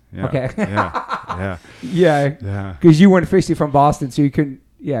greatest. Yeah. Okay. Yeah. Yeah. Because you weren't officially from Boston, so you couldn't.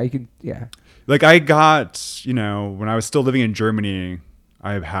 Yeah, you could. Yeah. Like I got, when I was still living in Germany,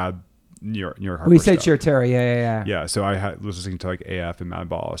 I had New York hardcore We said stuff. Shirtera. Yeah. Yeah, so I was listening to like AF and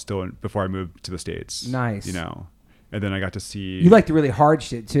Madball still before I moved to the States. Nice. And then I got to see. You like the really hard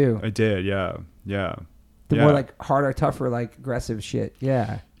shit too. I did, yeah. The more like harder, tougher, like aggressive shit.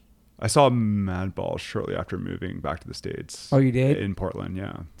 Yeah. I saw Madball shortly after moving back to the States. Oh, you did? In Portland,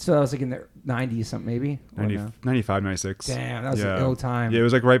 yeah. So that was like in the 90s something maybe? 95, 96. Damn, that was an ill time. Yeah, it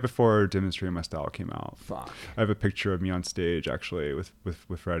was like right before Demonstrating My Style came out. Fuck. I have a picture of me on stage actually with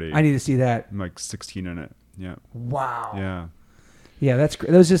Freddie. I need to see that. I'm like 16 in it. Yeah. Wow. Yeah. Yeah, that's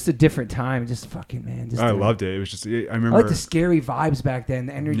great. That was just a different time. Just fucking, man. I loved it. It was just, I remember. I like the scary vibes back then,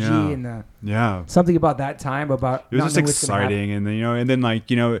 the energy and the something about that time about it was just exciting, and then I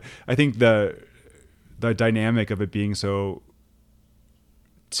think the dynamic of it being so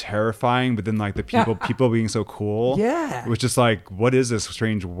terrifying, but then like the people being so cool. Yeah, it was just like, what is this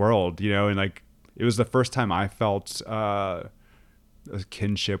strange world? And like it was the first time I felt a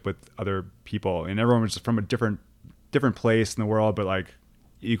kinship with other people, and everyone was from a different place in the world, but like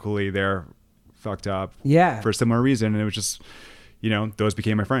equally they're fucked up for a similar reason. And it was just, those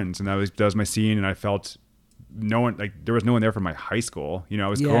became my friends, and that was my scene. And I felt there was no one there from my high school. I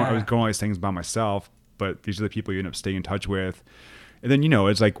was going all these things by myself, but these are the people you end up staying in touch with. And then,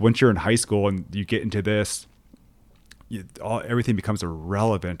 it's like once you're in high school and you get into this, everything becomes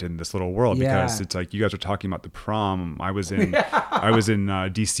irrelevant in this little world because it's like you guys are talking about the prom. I was in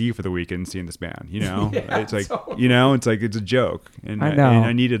DC for the weekend seeing this band. It's like totally. It's like it's a joke, and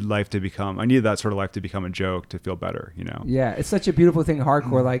I needed that sort of life to become a joke to feel better. Yeah, it's such a beautiful thing.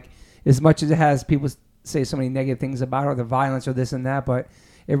 Hardcore, like as much as it has people say so many negative things about it, or the violence or this and that, but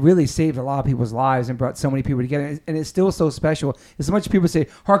it really saved a lot of people's lives and brought so many people together. And it's still so special. As much as people say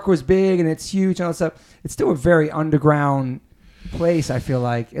hardcore is big and it's huge and all that stuff, it's still a very underground place, I feel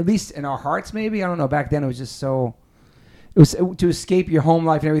like. At least in our hearts, maybe. I don't know. Back then, it was just so... It was to escape your home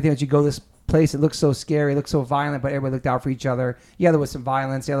life and everything. That you go to this place, it looked so scary, it looked so violent, but everybody looked out for each other. Yeah, there was some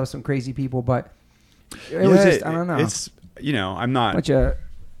violence. Yeah, there was some crazy people, but it was just... I don't know. It's... I'm not... Much a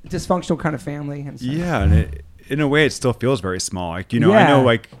dysfunctional kind of family. And stuff. Yeah, and in a way, it still feels very small. Like, I know,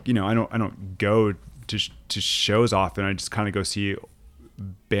 like, I don't go to shows often. I just kind of go see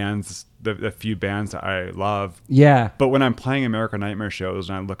bands, the few bands that I love. Yeah. But when I'm playing American Nightmare shows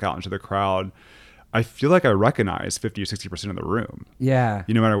and I look out into the crowd, I feel like I recognize 50 or 60% of the room. Yeah.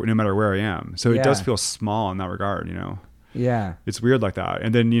 No matter where I am. So it does feel small in that regard, Yeah. It's weird like that.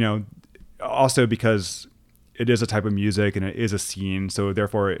 And then, also because it is a type of music and it is a scene, so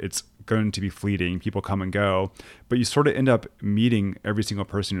therefore it's going to be fleeting. People come and go, but you sort of end up meeting every single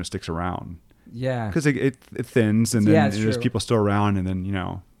person who sticks around. Yeah, because it thins, and then there's people still around, and then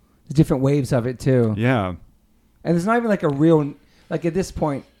there's different waves of it too. Yeah, and there's not even like a real, like at this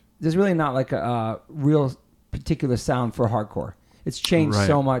point, there's really not like a real particular sound for hardcore. It's changed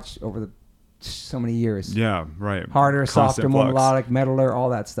so much over so many years. Yeah, right. Harder, softer, more melodic, metaler, all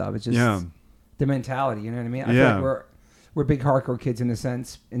that stuff. It's just the mentality. You know what I mean? I feel like we're big hardcore kids in a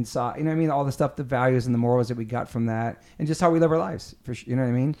sense inside. You know what I mean? All the stuff, the values and the morals that we got from that, and just how we live our lives. For you know what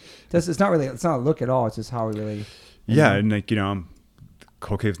I mean? It's not a look at all. It's just how we really. And like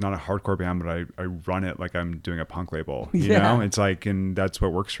Cold Cave's not a hardcore band, but I run it like I'm doing a punk label. You know, it's like, and that's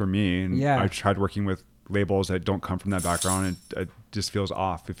what works for me. And I've tried working with labels that don't come from that background, and it just feels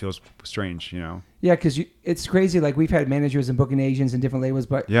off. It feels strange, Yeah, because it's crazy. Like we've had managers and booking agents and different labels,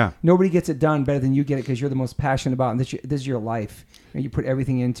 but nobody gets it done better than you get it because you're the most passionate about it. And this is your life, and you put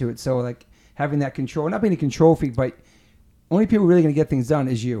everything into it. So like having that control, not being a control freak, but only people really going to get things done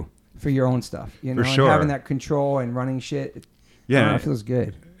is you for your own stuff. For sure. And having that control and running shit. It feels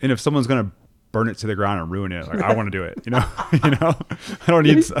good. And if someone's gonna burn it to the ground and ruin it, like I want to do it. I don't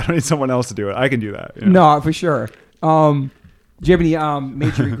need someone else to do it. I can do that. No, for sure. Do you have any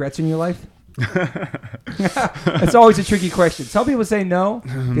major regrets in your life? It's always a tricky question. Some people say no.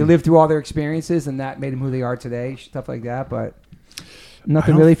 They lived through all their experiences and that made them who they are today, stuff like that. But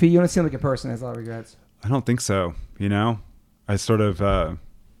nothing really for you. You don't seem like a person that has a lot of regrets. I don't think so. I sort of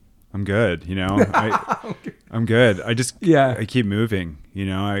I'm good. I'm good. I just I keep moving.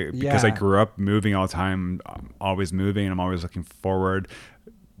 Because I grew up moving all the time. I'm always moving and I'm always looking forward.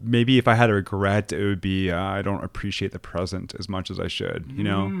 Maybe if I had a regret, it would be I don't appreciate the present as much as I should.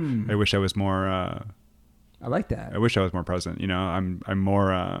 I wish I was more. I like that. I wish I was more present. I'm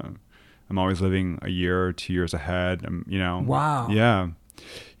more. I'm always living a year or 2 years ahead. Wow. Yeah.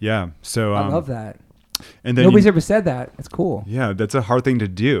 Yeah. So I love that. And then Nobody's ever said that. It's cool. Yeah, that's a hard thing to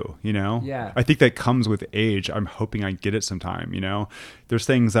do, you know? Yeah. I think that comes with age. I'm hoping I get it sometime, you know? There's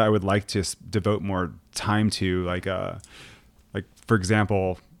things that I would like to devote more time to, like for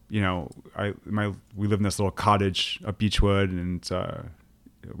example, you know, we live in this little cottage up Beechwood, and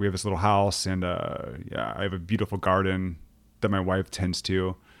we have this little house, and I have a beautiful garden that my wife tends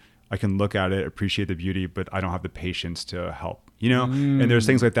to. I can look at it, appreciate the beauty, but I don't have the patience to help, you know? And there's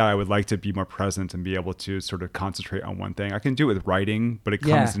things like that. I would like to be more present and be able to sort of concentrate on one thing. I can do it with writing, but it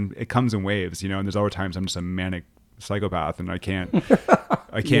comes in waves, you know? And there's other times I'm just a manic psychopath and I can't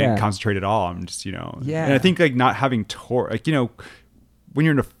concentrate at all. I'm just, you know, and I think like not having tour, like, you know, when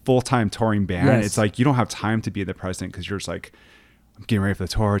you're in a full-time touring band, it's like, you don't have time to be in the present, because you're just like, I'm getting ready for the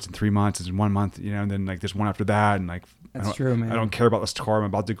tour. It's in 3 months. It's in 1 month, you know, and then like there's one after that. And like, that's true, man. I don't care about this tour I'm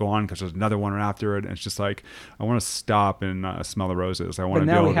about to go on, because there's another one right after it. And it's just like, I want to stop and smell the roses. I want to.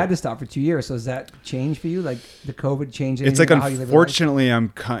 But now we had to stop for 2 years. So does that change for you? Like the COVID changed? It's like, unfortunately,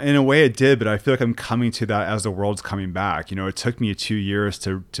 in a way it did, but I feel like I'm coming to that as the world's coming back. You know, it took me 2 years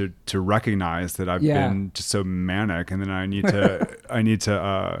to recognize that I've been just so manic, and then I need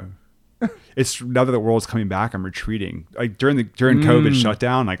to. It's now that the world's coming back, I'm retreating. Like during COVID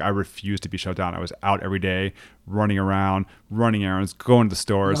shutdown, like I refused to be shut down. I was out every day, running around, running errands, going to the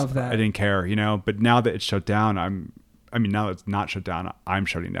stores. Love that. I didn't care, you know. But now that it's shut down, now that it's not shut down, I'm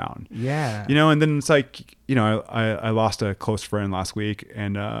shutting down. Yeah. You know, and then it's like, you know, I lost a close friend last week,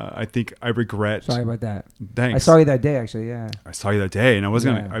 and I think I regret. Sorry about that. Thanks. I saw you that day, actually. Yeah. I saw you that day, and I was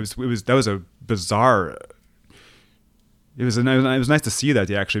gonna. That was a bizarre. It was nice to see you that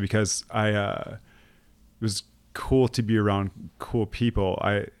day, actually, because it was cool to be around cool people.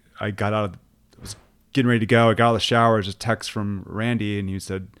 I was getting ready to go. I got out of the shower, just a text from Randy, and he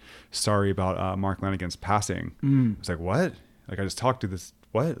said, sorry about Mark Lanigan's passing. I was like, what? Like, I just talked to this,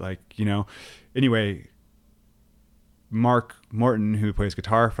 what? Like, you know, anyway, Mark Morton, who plays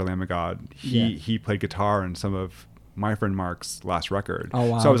guitar for Lamb of God, he played guitar in some of my friend Mark's last record. Oh,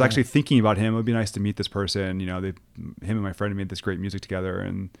 wow. So I was actually thinking about him. It would be nice to meet this person. You know, him and my friend made this great music together,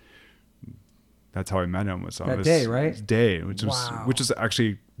 and that's how I met him. Was that day, right? Day, which was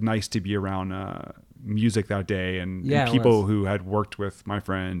actually nice to be around music that day, and people who had worked with my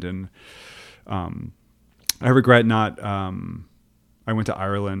friend. And I regret not. I went to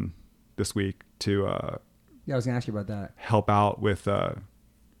Ireland this week to. I was gonna ask you about that. Help out with.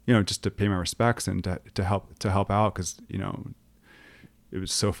 You know, just to pay my respects and to help out, because, you know, it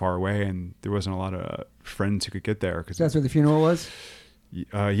was so far away and there wasn't a lot of friends who could get there. Cause that's where the funeral was? Yeah.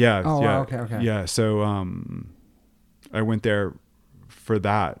 Oh, yeah. Wow, okay. Yeah. So I went there for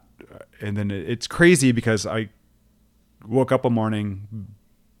that. And then it's crazy because I woke up one morning,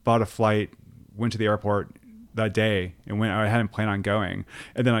 bought a flight, went to the airport that day, and I hadn't planned on going.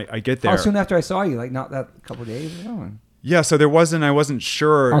 And then I get there. How soon after I saw you? Like not that couple of days ago? Yeah, so I wasn't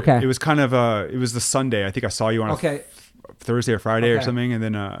sure. Okay. It was kind of it was the Sunday. I think I saw you on a Thursday or Friday or something. And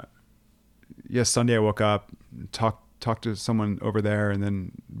then, Sunday I woke up, talked to someone over there, and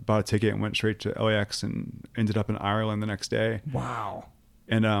then bought a ticket and went straight to LAX and ended up in Ireland the next day. Wow.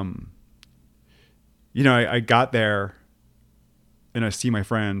 And, you know, I got there and I see my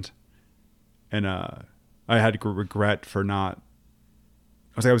friend, and I had regret for not,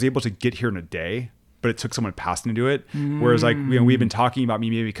 I was able to get here in a day, but it took someone passing to do it. Whereas like, you know, we've been talking about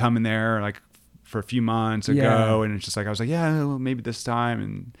me maybe coming there like for a few months ago. And it's just like, I was like, well, maybe this time.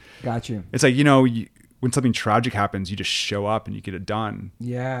 And got you. It's like, you know, when something tragic happens, you just show up and you get it done.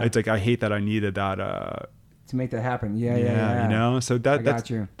 Yeah. It's like, I hate that I needed that, to make that happen. Yeah. You know, so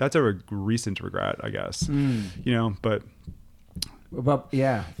that's a recent regret, I guess, you know, but fuck.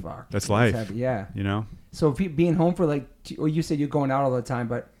 That's life. Heavy. Yeah. You know? So being home for like, or you said you're going out all the time,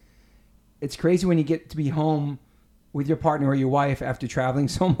 but it's crazy when you get to be home with your partner or your wife after traveling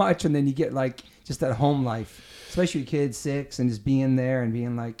so much, and then you get like just that home life, especially your kids 6, and just being there and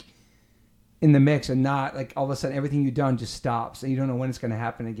being like in the mix, and not like all of a sudden everything you've done just stops and you don't know when it's going to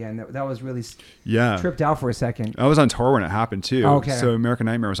happen again. That was really tripped out for a second. I was on tour when it happened too. Okay. So American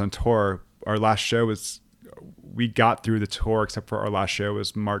Nightmare was on tour. Our last show we got through the tour, except for our last show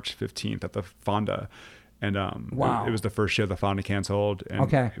was March 15th at the Fonda. And wow. It was the first show the Fonda canceled,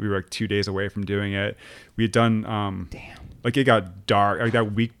 and we were like 2 days away from doing it. We had done like it got dark like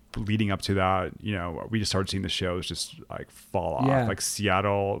that week leading up to that. You know, we just started seeing the shows just like fall off, like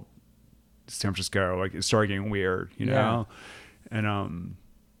Seattle, San Francisco. Like it started getting weird, you know. And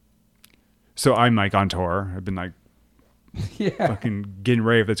so I'm like on tour. I've been like fucking getting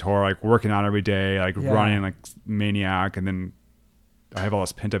ready for the tour, like working out every day, like running like maniac, and then I have all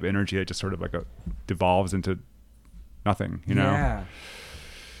this pent up energy that just sort of like devolves into nothing, you know? Yeah.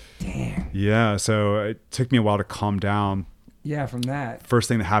 Damn. Yeah. So it took me a while to calm down. Yeah, from that. First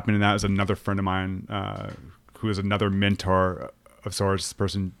thing that happened in that was another friend of mine, who was another mentor of sorts. This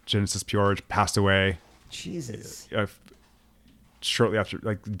person, Genesis Pure, passed away. Jesus. Shortly after,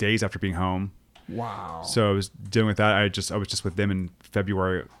 like days after being home. Wow. So I was dealing with that. I was just with them in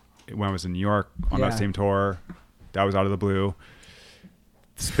February when I was in New York on that same tour. That was out of the blue.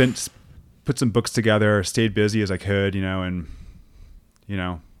 Put some books together, stayed busy as I could, and I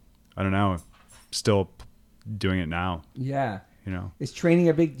don't know, still doing it now. Yeah. Is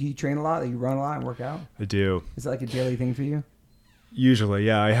training do you train a lot? Do you run a lot and work out? I do. Is it like a daily thing for you? Usually,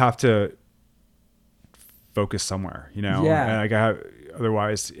 yeah. I have to focus somewhere, Yeah. And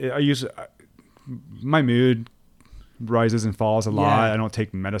otherwise my mood rises and falls a lot. Yeah. I don't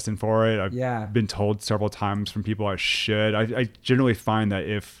take medicine for it. I've been told several times from people I should. I generally find that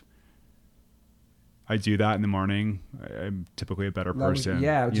if I do that in the morning, I'm typically a better person.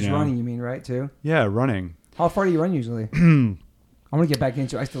 Yeah, just running, you mean, right, too? Yeah, running. How far do you run usually? I'm going to get back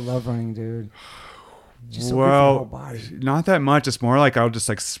into it. I still love running, dude. Just so good for the whole body. Not that much. It's more like I'll just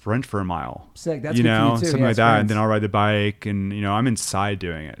like sprint for a mile. Sick. That's good for you too. Something like that. And then I'll ride the bike, and I'm inside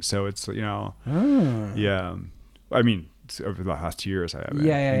doing it. So it's yeah. I mean, over the last 2 years, I haven't.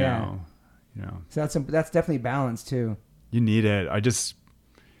 Yeah. So that's definitely balance too. You need it. I just,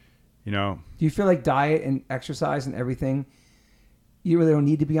 Do you feel like diet and exercise and everything, you really don't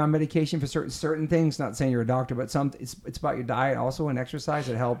need to be on medication for certain things? Not saying you're a doctor, but it's about your diet also and exercise.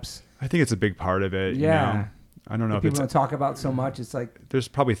 It helps. I think it's a big part of it. Yeah. I don't know if people don't talk about so much. It's like there's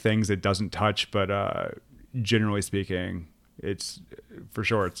probably things it doesn't touch, but generally speaking, it's for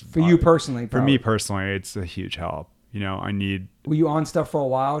sure. It's for you personally. For me personally, it's a huge help. I need. Were you on stuff for a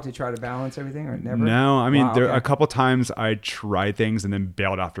while to try to balance everything, or never? No, I mean, a couple times I tried things and then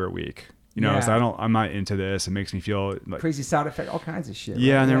bailed after a week. So I'm not into this. It makes me feel like crazy side effect, all kinds of shit.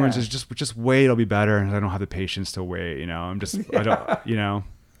 Yeah, right? and everyone's just wait, it'll be better. And I don't have the patience to wait. I don't.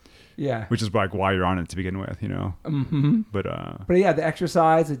 Yeah. Which is like why you're on it to begin with. Mm-hmm. But yeah, the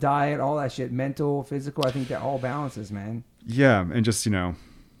exercise, the diet, all that shit, mental, physical. I think that all balances, man. Yeah, and just you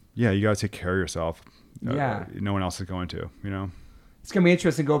gotta take care of yourself. Yeah. No one else is going to. It's going to be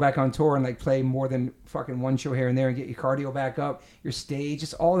interesting to go back on tour and like play more than fucking one show here and there and get your cardio back up, your stage,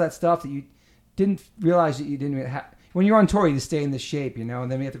 just all that stuff that you didn't realize that you didn't have. When you're on tour, you just stay in this shape, and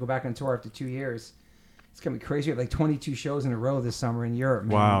then we have to go back on tour after 2 years. It's going to be crazy. We have like 22 shows in a row this summer in Europe,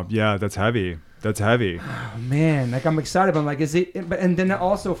 man. Wow. Yeah, that's heavy. Oh, man. Like, I'm excited, but I'm like, is it? But and then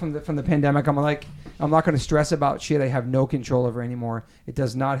also from the pandemic, I'm like, I'm not going to stress about shit I have no control over anymore. It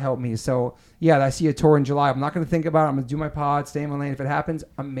does not help me. So yeah, I see a tour in July. I'm not going to think about it. I'm going to do my pod, stay in my lane. If it happens,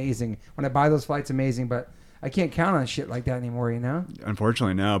 amazing. When I buy those flights, amazing. But I can't count on shit like that anymore.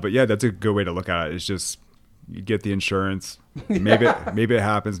 Unfortunately, no. But yeah, that's a good way to look at it. It's just you get the insurance. Maybe it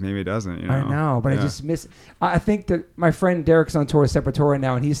happens. Maybe it doesn't. I know, but I just miss. I think that my friend Derek's on tour, Sepultura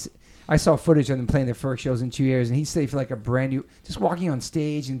now, and I saw footage of them playing their first shows in 2 years, and he said for like a brand new, just walking on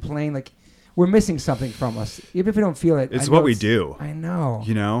stage and playing, like we're missing something from us, even if we don't feel it. It's what we do. I know.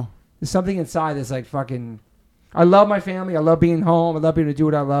 There's something inside that's like fucking. I love my family. I love being home. I love being able to do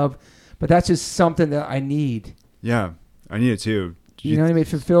what I love, but that's just something that I need. Yeah, I need it too. You know what I mean? It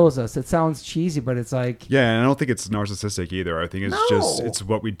fulfills us. It sounds cheesy, but it's like... Yeah, and I don't think it's narcissistic either. I think it's it's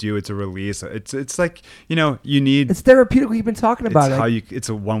what we do. It's a release. It's like, you need... It's therapeutic. We've been talking about it. It's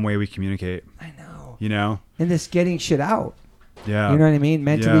a one way we communicate. I know. And this getting shit out. Yeah. You know what I mean?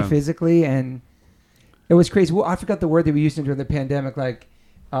 Mentally, physically, and it was crazy. Well, I forgot the word they were using during the pandemic. Like,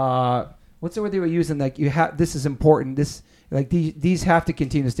 what's the word they were using? Like, this is important. These have to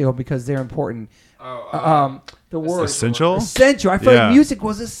continue to stay open because they're important. The word essential. I feel like music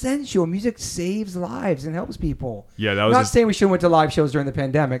was essential. Music saves lives and helps people. Yeah, that was. I'm not saying we shouldn't went to live shows during the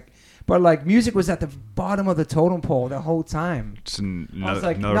pandemic, but like music was at the bottom of the totem pole the whole time. Just another, I was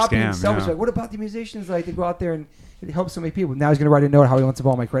like, another not scam. being selfish. Like, what about the musicians? Like, they go out there and it helps so many people. Now he's gonna write a note how he wants to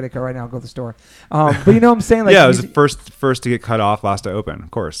borrow my credit card right now. I'll go to the store. But you know what I'm saying? Like, yeah, it was the first to get cut off, last to open.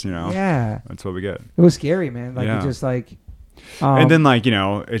 Of course, Yeah, that's what we get. It was scary, man. Like, it just like. And then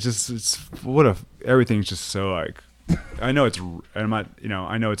everything's just so like, I know it's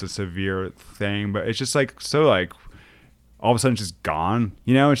a severe thing, but it's just like so like all of a sudden it's just gone.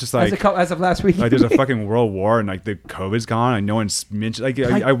 It's just like as of last week, like there's a fucking world war and like the COVID's gone and no one's mentioned. Like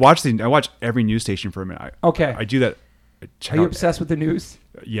I watch every news station for a minute. I do that. Are you obsessed with the news?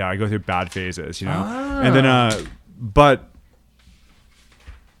 Yeah, I go through bad phases, and then but.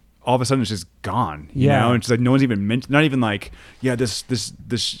 All of a sudden it's just gone, you know? It's just like no one's even mentioned, not even like, yeah, this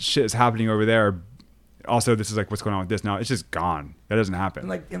shit is happening over there. Also, this is like what's going on with this now. It's just gone. That doesn't happen.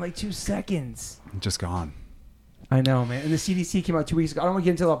 In like 2 seconds. Just gone. I know, man. And the CDC came out 2 weeks ago. I don't want to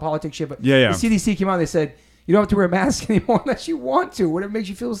get into the politics shit, but Yeah. the CDC came out and they said, you don't have to wear a mask anymore unless you want to. Whatever makes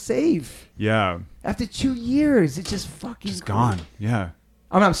you feel safe. Yeah. After 2 years, it's just fucking Just cool. gone. Yeah.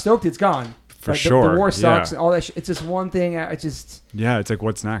 I mean, I'm stoked it's gone. For Like, sure. The war sucks Yeah. and all that shit. It's just one thing. I just... Yeah. It's like,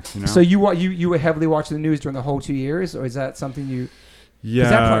 what's next? You know? So you were heavily watching the news during the whole 2 years? Or is that something you... yeah. Because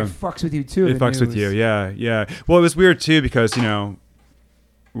that probably fucks with you too. It fucks with you. Yeah. Yeah. Well, it was weird too because, you know,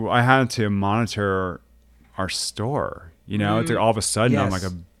 I had to monitor our store. You know, it's like all of a sudden I'm like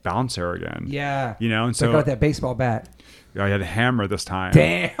Yes. a bouncer again. Yeah. You know, and So I so got that baseball bat. I had a hammer this time.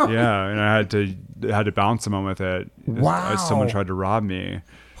 Damn. Yeah, and I had to bounce someone with it. Wow. As someone tried to rob me,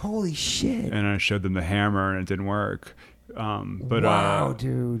 Holy shit. and I showed them the hammer, and it didn't work. But wow,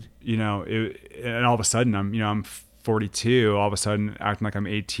 dude. you know, and all of a sudden I'm 42. All of a sudden, acting like I'm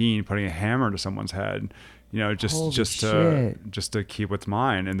 18, putting a hammer to someone's head. You know, Holy just shit. to keep what's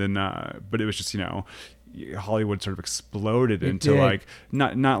mine. And then, but it was just, you know, Hollywood sort of exploded It into did. like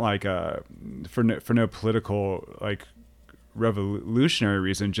not like for no political like revolutionary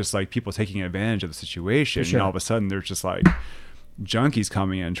reason, just like people taking advantage of the situation. For sure. And all of a sudden, there's just like junkies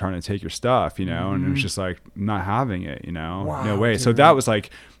coming in trying to take your stuff, you know, and it was just like not having it, you know, Wow, no way. So dude. that was like,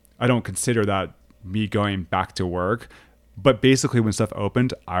 I don't consider that me going back to work. But basically, when stuff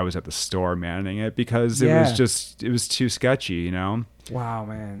opened, I was at the store managing it because it was too sketchy, you know. Wow,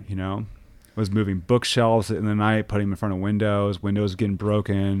 man. You know, I was moving bookshelves in the night, putting them in front of windows getting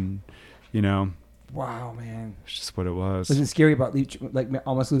broken, you know. Wow, man. It's just what it was. Was it scary about like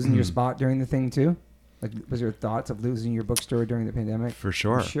almost losing your spot during the thing too? Like, was there thoughts of losing your bookstore during the pandemic? For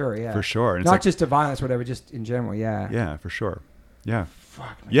sure. For sure, yeah. For sure. And Not it's just to violence or whatever, just in general, yeah. yeah, for sure. Yeah.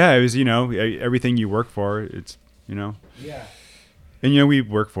 Fuck, man. Yeah, it was, you know, everything you work for, it's, you know. Yeah. And, you know, we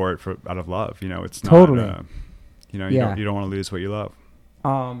work for it out of love, you know. It's not, Totally. you know, Yeah. you don't want to lose what you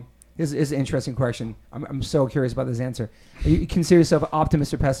love. This is an interesting question. I'm so curious about this answer. You consider yourself an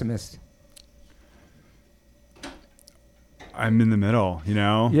optimist or pessimist? I'm in the middle, you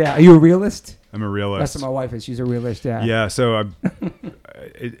know. Yeah. Are you a realist? I'm a realist. That's what my wife is. She's a realist, yeah. Yeah, so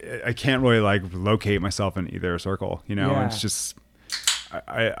I can't really like locate myself in either circle, you know. Yeah. It's just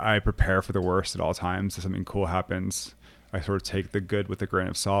I prepare for the worst at all times. If something cool happens, I sort of take the good with a grain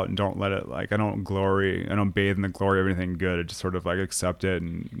of salt and don't let it like I don't bathe in the glory of anything good. I just sort of like accept it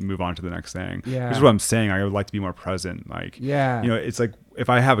and move on to the next thing. Yeah. This is what I'm saying. I would like to be more present. Like, Yeah. you know, it's like if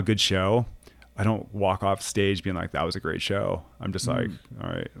I have a good show, I don't walk off stage being like, that was a great show. I'm just like, all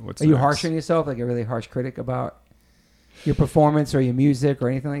right, what's Are you next? harsh on yourself, like a really harsh critic about your performance or your music or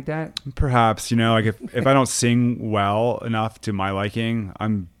anything like that? Perhaps, you know, like if I don't sing well enough to my liking,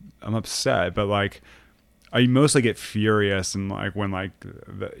 I'm upset. But like, I mostly get furious and like when like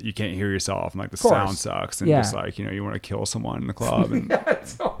you can't hear yourself and like the Of course. sound sucks and Yeah. just like, you know, you want to kill someone in the club and Yeah,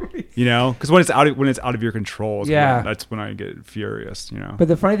 totally. you know, because when it's out of your control, Yeah. that's when I get furious. You know, But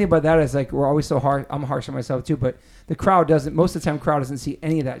the funny thing about that is like we're always so harsh. I'm harsh on myself too, but the crowd doesn't. Most of the time, crowd doesn't see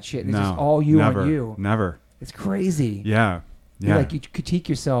any of that shit. It's just all you never, on you. Never. It's crazy. Yeah, You yeah, like you critique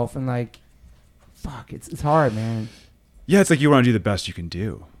yourself and like, fuck, it's hard, man. yeah. It's like you want to do the best you can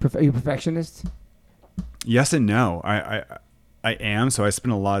do. Are you a perfectionist? Yes and no. I am. So I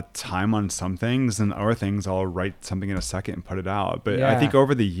spend a lot of time on some things, and other things I'll write something in a second and put it out. But I Yeah. think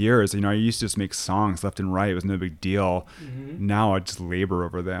over the years, you know, I used to just make songs left and right. It was no big deal. Mm-hmm. Now I just labor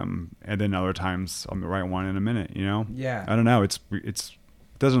over them, and then other times I'll write one in a minute. You know. Yeah. I don't know. It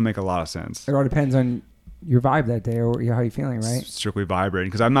doesn't make a lot of sense. It all depends on your vibe that day or how you're feeling, right? It's strictly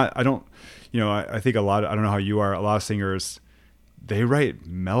vibrating because I don't, you know, I think I don't know how you are. A lot of singers, they write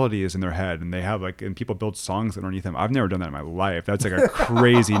melodies in their head and they have like, and people build songs underneath them. I've never done that in my life. That's like a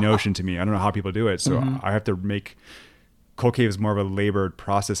crazy notion to me. I don't know how people do it. So I have to make, Cold Cave is more of a labored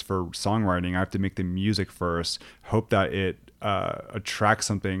process for songwriting. I have to make the music first, hope that it attracts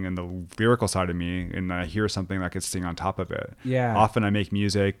something in the lyrical side of me, and I hear something that could sing on top of it. Yeah. Often I make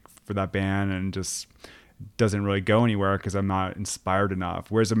music for that band and just doesn't really go anywhere because I'm not inspired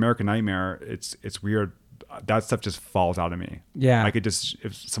enough. Whereas American Nightmare, it's weird. That stuff just falls out of me. Yeah. I could just,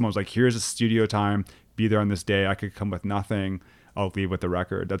 if someone was like, here's a studio time, be there on this day, I could come with nothing. I'll leave with the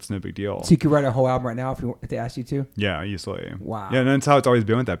record. That's no big deal. So you could write a whole album right now if they asked you to? Yeah, easily. Wow. Yeah, and that's how it's always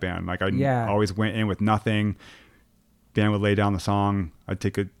been with that band. Like I Yeah. always went in with nothing. Band would lay down the song. I'd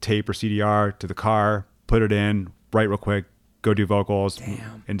take a tape or CDR to the car, put it in, write real quick, go do vocals,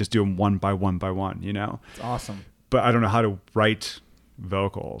 Damn. and just do them one by one by one, you know? It's awesome. But I don't know how to write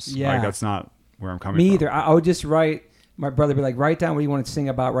vocals. Yeah. Like that's not where I'm coming Me from. either. I would just write. My brother would be like, write down what you want to sing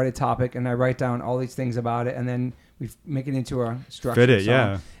about, write a topic, and I write down all these things about it, and then we make it into a structure. Fit it, song.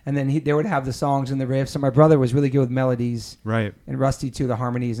 yeah. And then they would have the songs and the riffs. So my brother was really good with melodies, Right. and Rusty too, the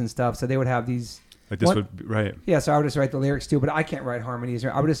harmonies and stuff. So they would have these Like this would be, right. Yeah, so I would just write the lyrics too, but I can't write harmonies.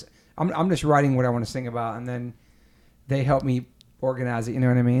 I'm just writing what I want to sing about, and then they help me organize it. You know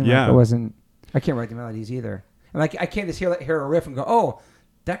what I mean? Yeah. Like I can't write the melodies either. And like I can't just hear a riff and go, oh,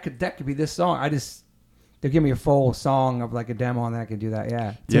 that could be this song. They'll give me a full song of like a demo, and then I can do that.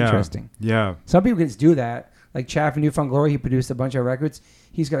 Yeah, it's interesting. Yeah. Some people can just do that. Like Chaff and Newfound Glory, he produced a bunch of records.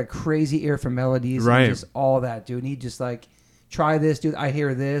 He's got a crazy ear for melodies, right? And just all that, dude. And he just like try this, dude. I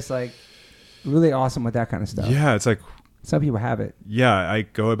hear this, like really awesome with that kind of stuff. Yeah, it's like some people have it. Yeah, I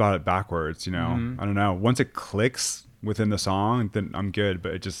go about it backwards. You know, Mm-hmm. I don't know. Once it clicks within the song, then I'm good.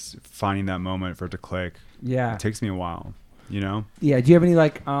 But it just finding that moment for it to click. Yeah, It takes me a while. You know. Yeah. Do you have any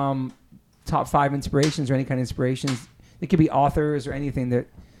like top 5 inspirations or any kind of inspirations? It could be authors or anything that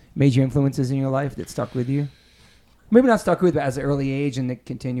made you influences in your life that stuck with you. Maybe not stuck with, but as an early age and it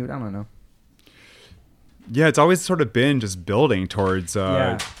continued. I don't know. Yeah, it's always sort of been just building towards.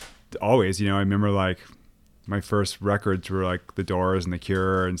 Always, you know. I remember like my first records were like The Doors and The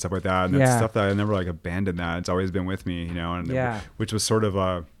Cure and stuff like that, and that's stuff that I never like abandoned. That it's always been with me, you know. And which was sort of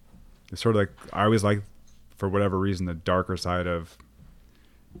like I always like, for whatever reason, the darker side of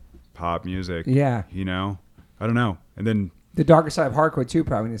pop music. Yeah. You know, I don't know. And then the darker side of hardcore too,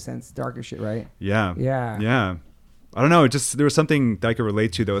 probably in a sense, darker shit, right? Yeah. Yeah. Yeah. I don't know. It just, there was something that I could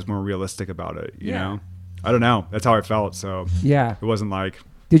relate to that was more realistic about it. You know, I don't know. That's how I felt. So yeah, it wasn't like.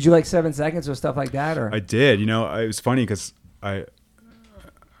 Did you like 7 Seconds or stuff like that? Or I did. You know, it was funny because I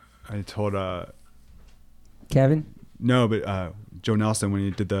told Kevin. No, but Joe Nelson when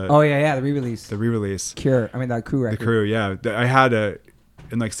he did the. Oh yeah, the re-release. The re-release. Cure. I mean that Crew record. The Crew. Yeah, I had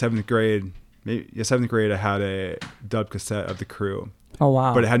in like 7th grade. Maybe 7th grade. I had a dub cassette of The Crew. Oh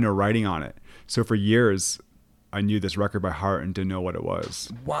wow! But it had no writing on it. So for years, I knew this record by heart and didn't know what it was.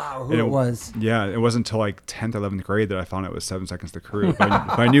 Wow, who it was. Yeah, it wasn't until like 10th, 11th grade that I found it was 7 Seconds The Crew. But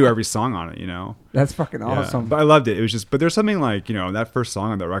I knew every song on it, you know. That's fucking awesome. But I loved it. It was just, but there's something like, you know, that first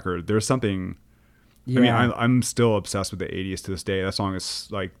song on that record, there's something, I mean, I'm still obsessed with the 80s to this day. That song is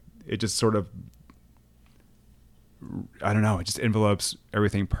like, it just sort of, I don't know, it just envelopes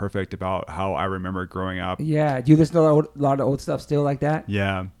everything perfect about how I remember growing up. Yeah. Do you listen to a lot of old stuff still like that?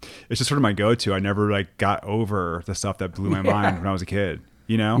 Yeah. It's just sort of my go-to. I never like got over the stuff that blew my mind when I was a kid,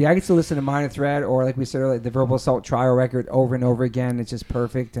 you know? Yeah, I get to listen to Minor Threat or like we said earlier, the Verbal Assault Trial record over and over again. It's just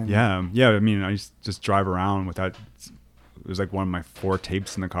perfect. And yeah. I mean, I just drive around with that. It was like one of my 4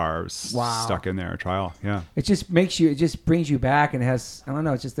 tapes in the car. I was stuck in there, Trial. Yeah. It just brings you back and has, I don't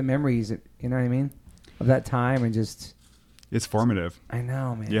know, it's just the memories, you know what I mean? Of that time and just. It's formative. I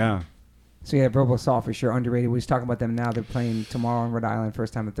know, man. Yeah. So yeah, Verbal Assault for sure, underrated. We're just talking about them now. They're playing tomorrow in Rhode Island,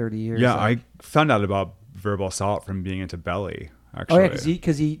 first time in 30 years. Yeah, so. I found out about Verbal Assault from being into Belly, actually. Oh yeah,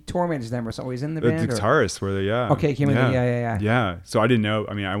 because he tour managed them or something. He's in the band. The guitarist were they? Yeah. Okay, came in. Yeah. Yeah. So I didn't know.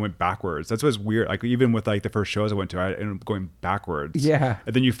 I mean, I went backwards. That's what's weird. Like even with like the first shows I went to, I ended up going backwards. Yeah.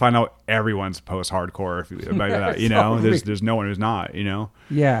 And then you find out everyone's post-hardcore about that. You know, there's no one who's not. You know.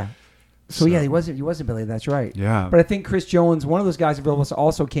 Yeah. So yeah, he wasn't Billy. That's right. Yeah. But I think Chris Jones, one of those guys in Verbal Assault,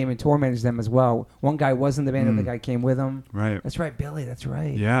 also came and tour managed them as well. One guy was in the band, and the guy came with him. Right. That's right, Billy. That's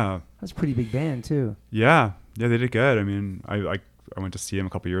right. Yeah. That's a pretty big band too. Yeah. Yeah, they did good. I mean, I went to see him a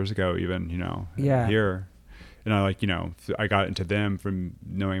couple years ago, even, you know, here. And I like, you know, I got into them from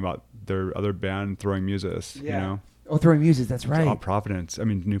knowing about their other band, Throwing Muses, you know. Oh, Throwing Muses, that's right. All Providence. I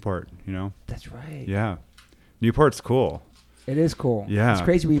mean, Newport, you know. That's right. Yeah. Newport's cool. It is cool. Yeah. It's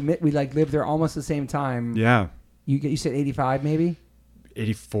crazy. We like lived there almost the same time. Yeah. You said 85 maybe?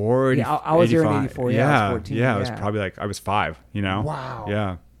 84, yeah, I was 85. there in 84. Yeah, I was 14. Yeah, I was probably like, I was 5, you know. Wow.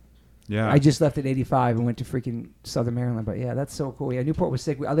 Yeah. Yeah. I just left at 85 and went to freaking Southern Maryland. But yeah, that's so cool. Yeah, Newport was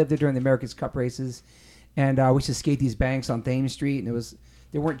sick. I lived there during the America's Cup races. And we used to skate these banks on Thames Street. And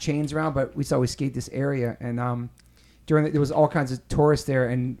there weren't chains around, but we used to always skate this area. And there was all kinds of tourists there.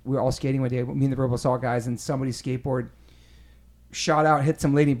 And we were all skating one day, me and the Verbal Assault guys. And somebody's skateboard shot out, hit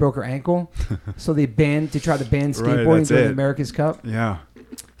some lady, broke her ankle. So they banned, to try to ban skateboarding during the America's Cup. Yeah.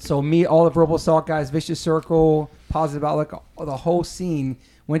 So me, all the Verbal Assault guys, Vicious Circle, Positive Outlook, the whole scene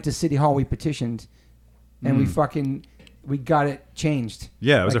went to City Hall. We petitioned, and we got it changed.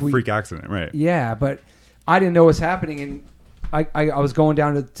 Yeah, it was like a freak accident, right? Yeah, but I didn't know what was happening, and I was going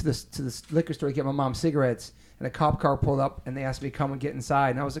down to this liquor store to get my mom cigarettes, and a cop car pulled up, and they asked me to come and get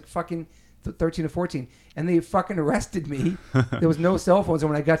inside, and I was like fucking 13 or 14, and they fucking arrested me. There was no cell phones,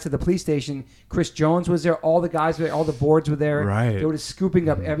 and when I got to the police station, Chris Jones was there, all the guys were there, all the boards were there. Right. They were just scooping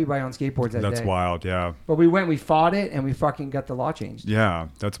up everybody on skateboards that day. That's wild, yeah. But we fought it, and we fucking got the law changed. Yeah,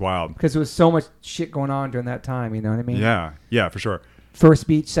 that's wild. Because there was so much shit going on during that time, you know what I mean? Yeah, yeah, for sure. First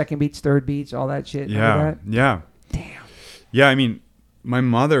beach, second beach, third beach, all that shit. Yeah, that? yeah. Damn. Yeah, I mean, my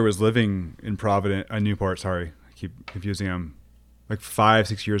mother was living in Newport. Sorry, I keep confusing them. Like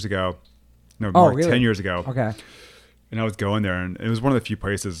 5-6 years ago. No, more like really? 10 years ago. Okay. And I was going there, and it was one of the few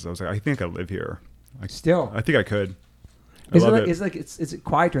places I was like, I think I could live here. Still. I think I could. Is it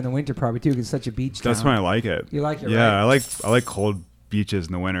quieter in the winter probably too? Because it's such a beach town. That's when I like it. You like it, yeah, right? I like cold beaches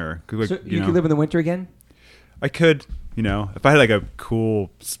in the winter. 'Cause, like, So you could live in the winter again? I could, if I had like a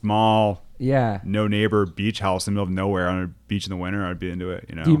cool, small, Yeah. no neighbor beach house in the middle of nowhere on a beach in the winter, I'd be into it.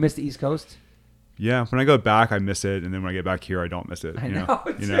 Do you miss the East Coast? Yeah, when I go back, I miss it, and then when I get back here, I don't miss it. I know.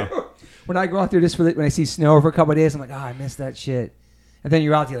 You know? When I go out there when I see snow for a couple of days, I'm like, I miss that shit. And then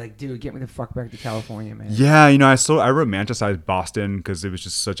you're out there like, dude, get me the fuck back to California, man. Yeah, I romanticized Boston because it was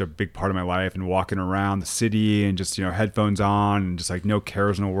just such a big part of my life, and walking around the city and just headphones on and just like no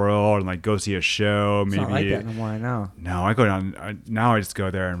cares in the world, and like go see a show. It's maybe not like that no more. I know. No, I go down. Now I just go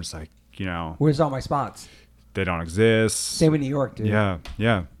there and I'm just like, where's all my spots? They don't exist. Same with New York, dude. Yeah.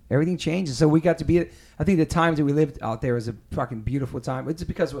 Everything changes. So we got to be. I think the times that we lived out there was a fucking beautiful time. It's just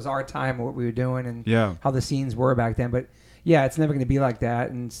because it was our time, what we were doing, and how the scenes were back then. But yeah, it's never going to be like that,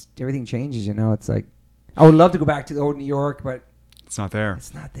 and everything changes. It's like I would love to go back to the old New York, but it's not there.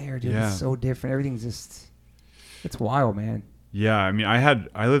 It's not there, dude. Yeah. It's so different. Everything's just. It's wild, man. Yeah, I mean,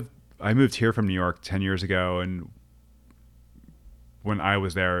 I moved here from New York 10 years ago, and when I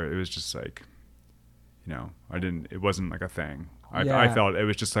was there, it was just like, it wasn't like a thing. I felt it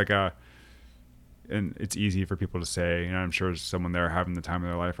was just like and it's easy for people to say, I'm sure there's someone there having the time of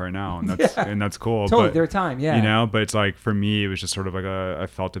their life right now, and that's cool. Totally, but, their time, yeah. But it's like, for me, it was just sort of like I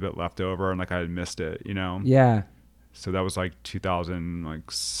felt a bit left over, and like I had missed it, Yeah. So that was like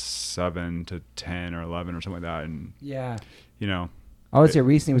 2007 to 10 or 11 or something like that, and I was there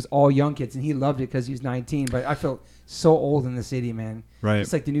recently. It was all young kids, and he loved it because he was 19. But I felt so old in the city, man. Right.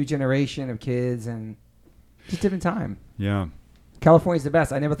 It's like the new generation of kids, and just a different time. Yeah. California's the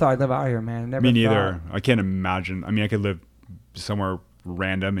best. I never thought I'd live out here, man. Me neither. I can't imagine. I mean, I could live somewhere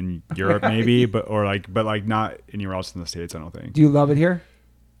random in Europe, maybe, but not anywhere else in the States. I don't think. Do you love it here?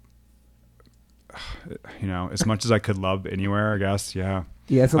 As much as I could love anywhere, I guess. Yeah.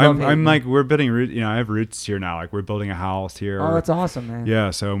 Yeah, it's a I'm love-hate, like, we're building roots. I have roots here now. Like, we're building a house here. Oh, that's awesome, man.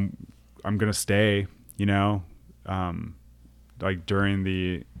 Yeah, so I'm gonna stay. Like during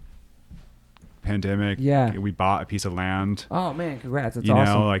the pandemic, we bought a piece of land. Oh man, congrats! That's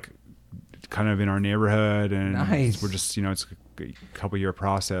awesome. Like kind of in our neighborhood, and nice. We're just it's a couple year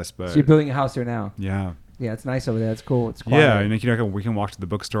process. But so you're building a house there now. Yeah. Yeah, it's nice over there. It's cool. It's quiet. Yeah, and we can walk to the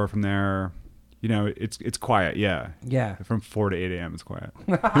bookstore from there. It's quiet. Yeah. Yeah. From 4 to 8 a.m. it's quiet.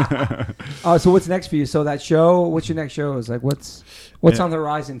 Oh, so what's next for you? So that show, what's your next show? Is like what's on the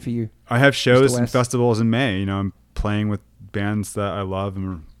horizon for you? I have shows and festivals in May. I'm playing with bands that I love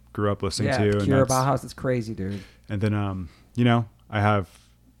and grew up listening to. Yeah, Kira Bauhaus, it's crazy, dude. And then I have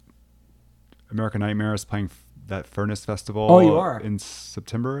American Nightmares playing that Furnace Festival. Oh, you are? In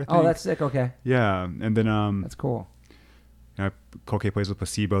September, I think. Oh, that's sick. Okay. Yeah, and then that's cool. Coldplay plays with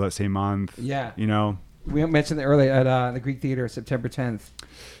Placebo that same month. Yeah. We mentioned it earlier at the Greek Theater, September 10th.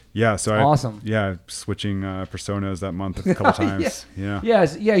 Yeah, so awesome. Switching personas that month a couple times. Yeah.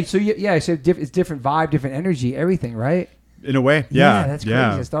 So it's different vibe, different energy, everything, right? In a way, yeah. That's crazy.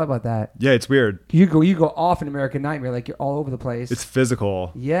 I just thought about that. Yeah, it's weird. You go off in American Nightmare, like you're all over the place. It's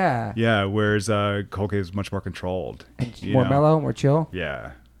physical. Yeah. Yeah, whereas Coldplay is much more controlled. And more mellow, more chill.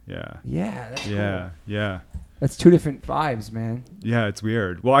 Yeah. Yeah, that's cool. Yeah. That's two different vibes, man. Yeah, it's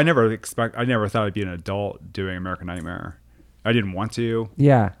weird. Well, I never thought I'd be an adult doing American Nightmare. I didn't want to.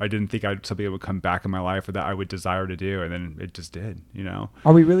 Yeah. I didn't think something that would come back in my life or that I would desire to do, and then it just did,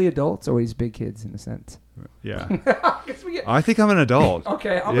 Are we really adults or are we just big kids in a sense? Yeah. I think I'm an adult.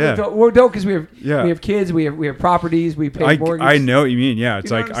 Okay, I'm an adult. We're adult because we have kids, we have properties, we pay mortgage. I know what you mean. Yeah, it's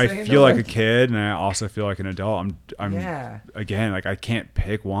like I saying, feel like a kid, and I also feel like an adult. I'm again, like I can't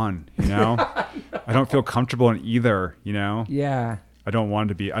pick one. I don't feel comfortable in either. Yeah. I don't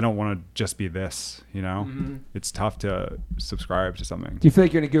want to just be this. Mm-hmm. It's tough to subscribe to something. Do you feel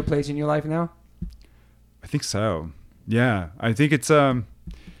like you're in a good place in your life now? I think so. Yeah, I think it's I'm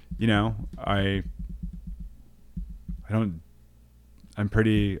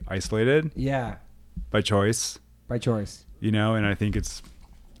pretty isolated. Yeah. By choice. And I think it's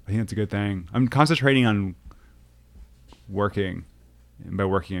a good thing. I'm concentrating on working. And by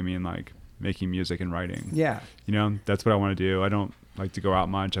working, I mean like making music and writing. Yeah. That's what I want to do. I don't like to go out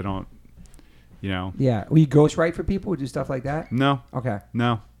much. I don't, Yeah. Will you ghostwrite for people? Do stuff like that? No. Okay.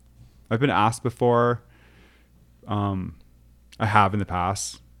 No. I've been asked before. I have in the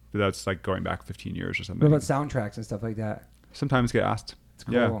past. But that's like going back 15 years or something. What about soundtracks and stuff like that? Sometimes get asked. It's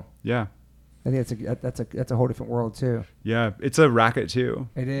cool. Yeah. I think that's a whole different world too. Yeah, it's a racket too.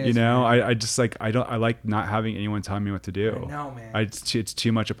 It is. You know, man. I just like I like not having anyone telling me what to do. I know, man. It's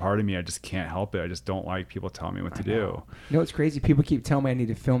too much a part of me. I just can't help it. I just don't like people telling me what to do. You know what's crazy? People keep telling me I need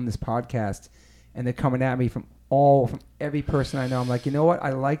to film this podcast, and they're coming at me from every person I know. I'm like, you know what?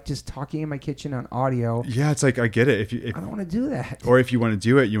 I like just talking in my kitchen on audio. Yeah, it's like I get it. If I don't want to do that. or if you want to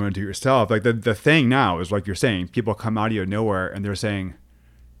do it, you want to do it yourself. Like the thing now is like you're saying, people come out of nowhere and they're saying,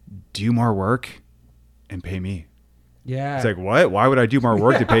 do more work and pay me. Yeah. It's like, what? Why would I do more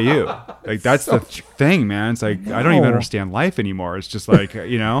work to pay you? Like that's so the thing, man. It's like I don't even understand life anymore. It's just like,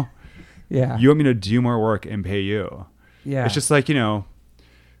 you know, yeah. you want me to do more work and pay you. Yeah. It's just like, you know,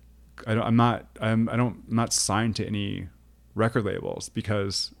 I'm not signed to any record labels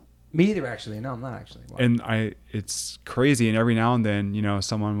because me either, actually. No, I'm not actually. Wow. and it's crazy. And every now and then, you know,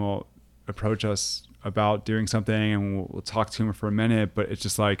 someone will approach us about doing something and we'll talk to them for a minute, but it's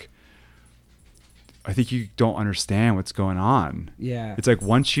just like, I think you don't understand what's going on. Yeah. It's like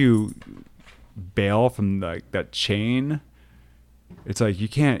once you bail from that chain, it's like you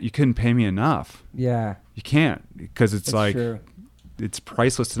couldn't pay me enough. Yeah. You can't, because it's That's like true. It's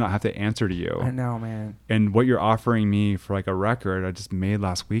priceless to not have to answer to you. I know, man. And what you're offering me for like a record I just made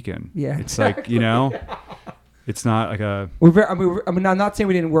last weekend. Yeah. It's like, you know, it's not like a. I'm not saying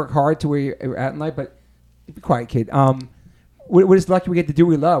we didn't work hard to where you're at in life, but be quiet, kid. We're just lucky we get to do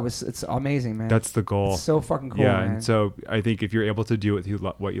what we love. It's amazing, man. That's the goal. It's so fucking cool, yeah, man. and so I think if you're able to do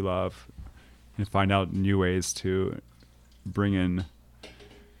what you love, and find out new ways to bring in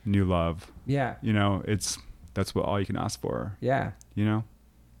new love, Yeah. you know, that's all you can ask for. Yeah. You know.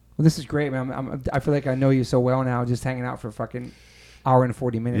 Well, this is great, man. I feel like I know you so well now, just hanging out for a fucking hour and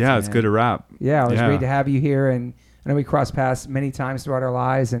 40 minutes. Yeah, man. it's good to wrap. Yeah, it was Yeah. great to have you here, and I know we crossed paths many times throughout our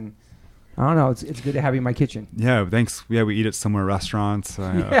lives, and I don't know, it's good to have you in my kitchen. Yeah, thanks. Yeah, we eat at similar restaurants. We're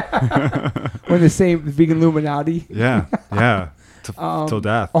in the same vegan Illuminati. Yeah, till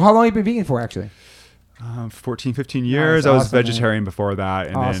death. Oh, how long have you been vegan for, actually? 14, 15 years. That's I was awesome, vegetarian before that,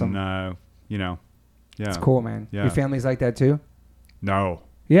 and Awesome. then you know, yeah, It's cool, man. Yeah. Your family's like that too? No.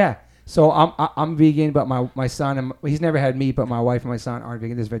 Yeah. So I'm vegan, but my son and he's never had meat, but my wife and my son aren't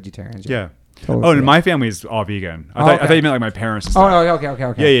vegan. They're vegetarians. Yeah. Totally. Oh, and my family is all vegan. I okay. thought you meant like my parents. And Oh, stuff. no,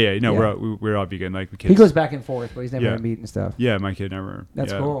 okay. Yeah. No, we're all vegan. Like the kids. He goes back and forth, but he's never Yeah. had meat and stuff. Yeah, my kid never.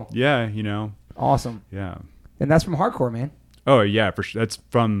 That's yeah. cool. Yeah, you know. Awesome. Yeah. And that's from hardcore, man. Oh yeah, for sure. That's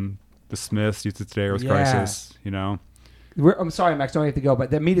from the Smiths, Youth of Today, Earth Yeah. Crisis. You know. I'm sorry, Max, don't have to go,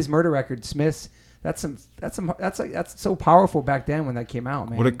 but that Meat is Murder record, Smiths. That's so powerful back then when that came out,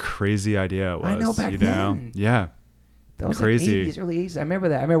 man. What a crazy idea it was. I know, back you know? then. Yeah. That was Crazy. Like 80s, early 80s. I remember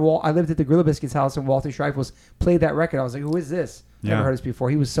that. I remember I lived at the Gorilla Biscuits house, and Walter Schreifels played that record. I was like, who is this? Yeah. Never heard this before.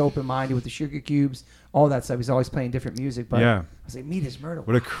 He was so open-minded with the sugar cubes, all that stuff. He's always playing different music. But Yeah. I was like, Meat is Murder.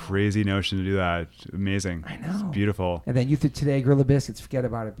 What a crazy notion to do that. Amazing. I know. It's beautiful. And then Youth of Today, Gorilla Biscuits, forget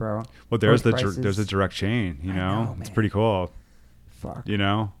about it, bro. Well, there's Earth there's a direct chain. You I know, know, it's man. pretty cool. Fuck. You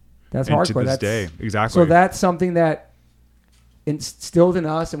know. That's And hardcore. to this That's day, exactly. So that's something that instilled in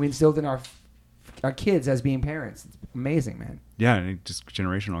us, and we instilled in our kids as being parents. It's amazing, man. Yeah, and it just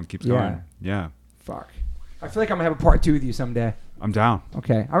generational and keeps Yeah. going. Yeah. Fuck. I feel like I'm gonna have a part 2 with you someday. I'm down.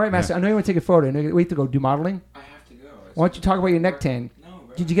 Okay. All right, Master. I know you want to take a photo. We have to go do modeling. I have to go. Why don't you talk about your neck tan? No,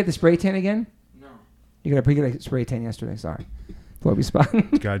 bro. Did you get the spray tan again? No. You got a spray tan yesterday. Sorry. Blow me spot.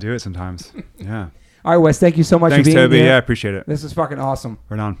 Gotta do it sometimes. Yeah. All right, Wes. Thank you so much Thanks, for being Toby. here. Yeah, I appreciate it. This is fucking awesome.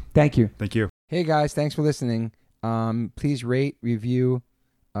 Right on. Thank you. Thank you. Hey guys, thanks for listening. Please rate, review,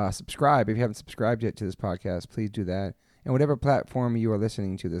 subscribe. If you haven't subscribed yet to this podcast, please do that. And whatever platform you are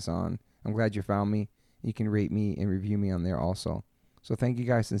listening to this on, I'm glad you found me. You can rate me and review me on there also. So thank you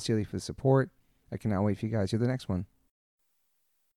guys sincerely for the support. I cannot wait for you guys to do the next one.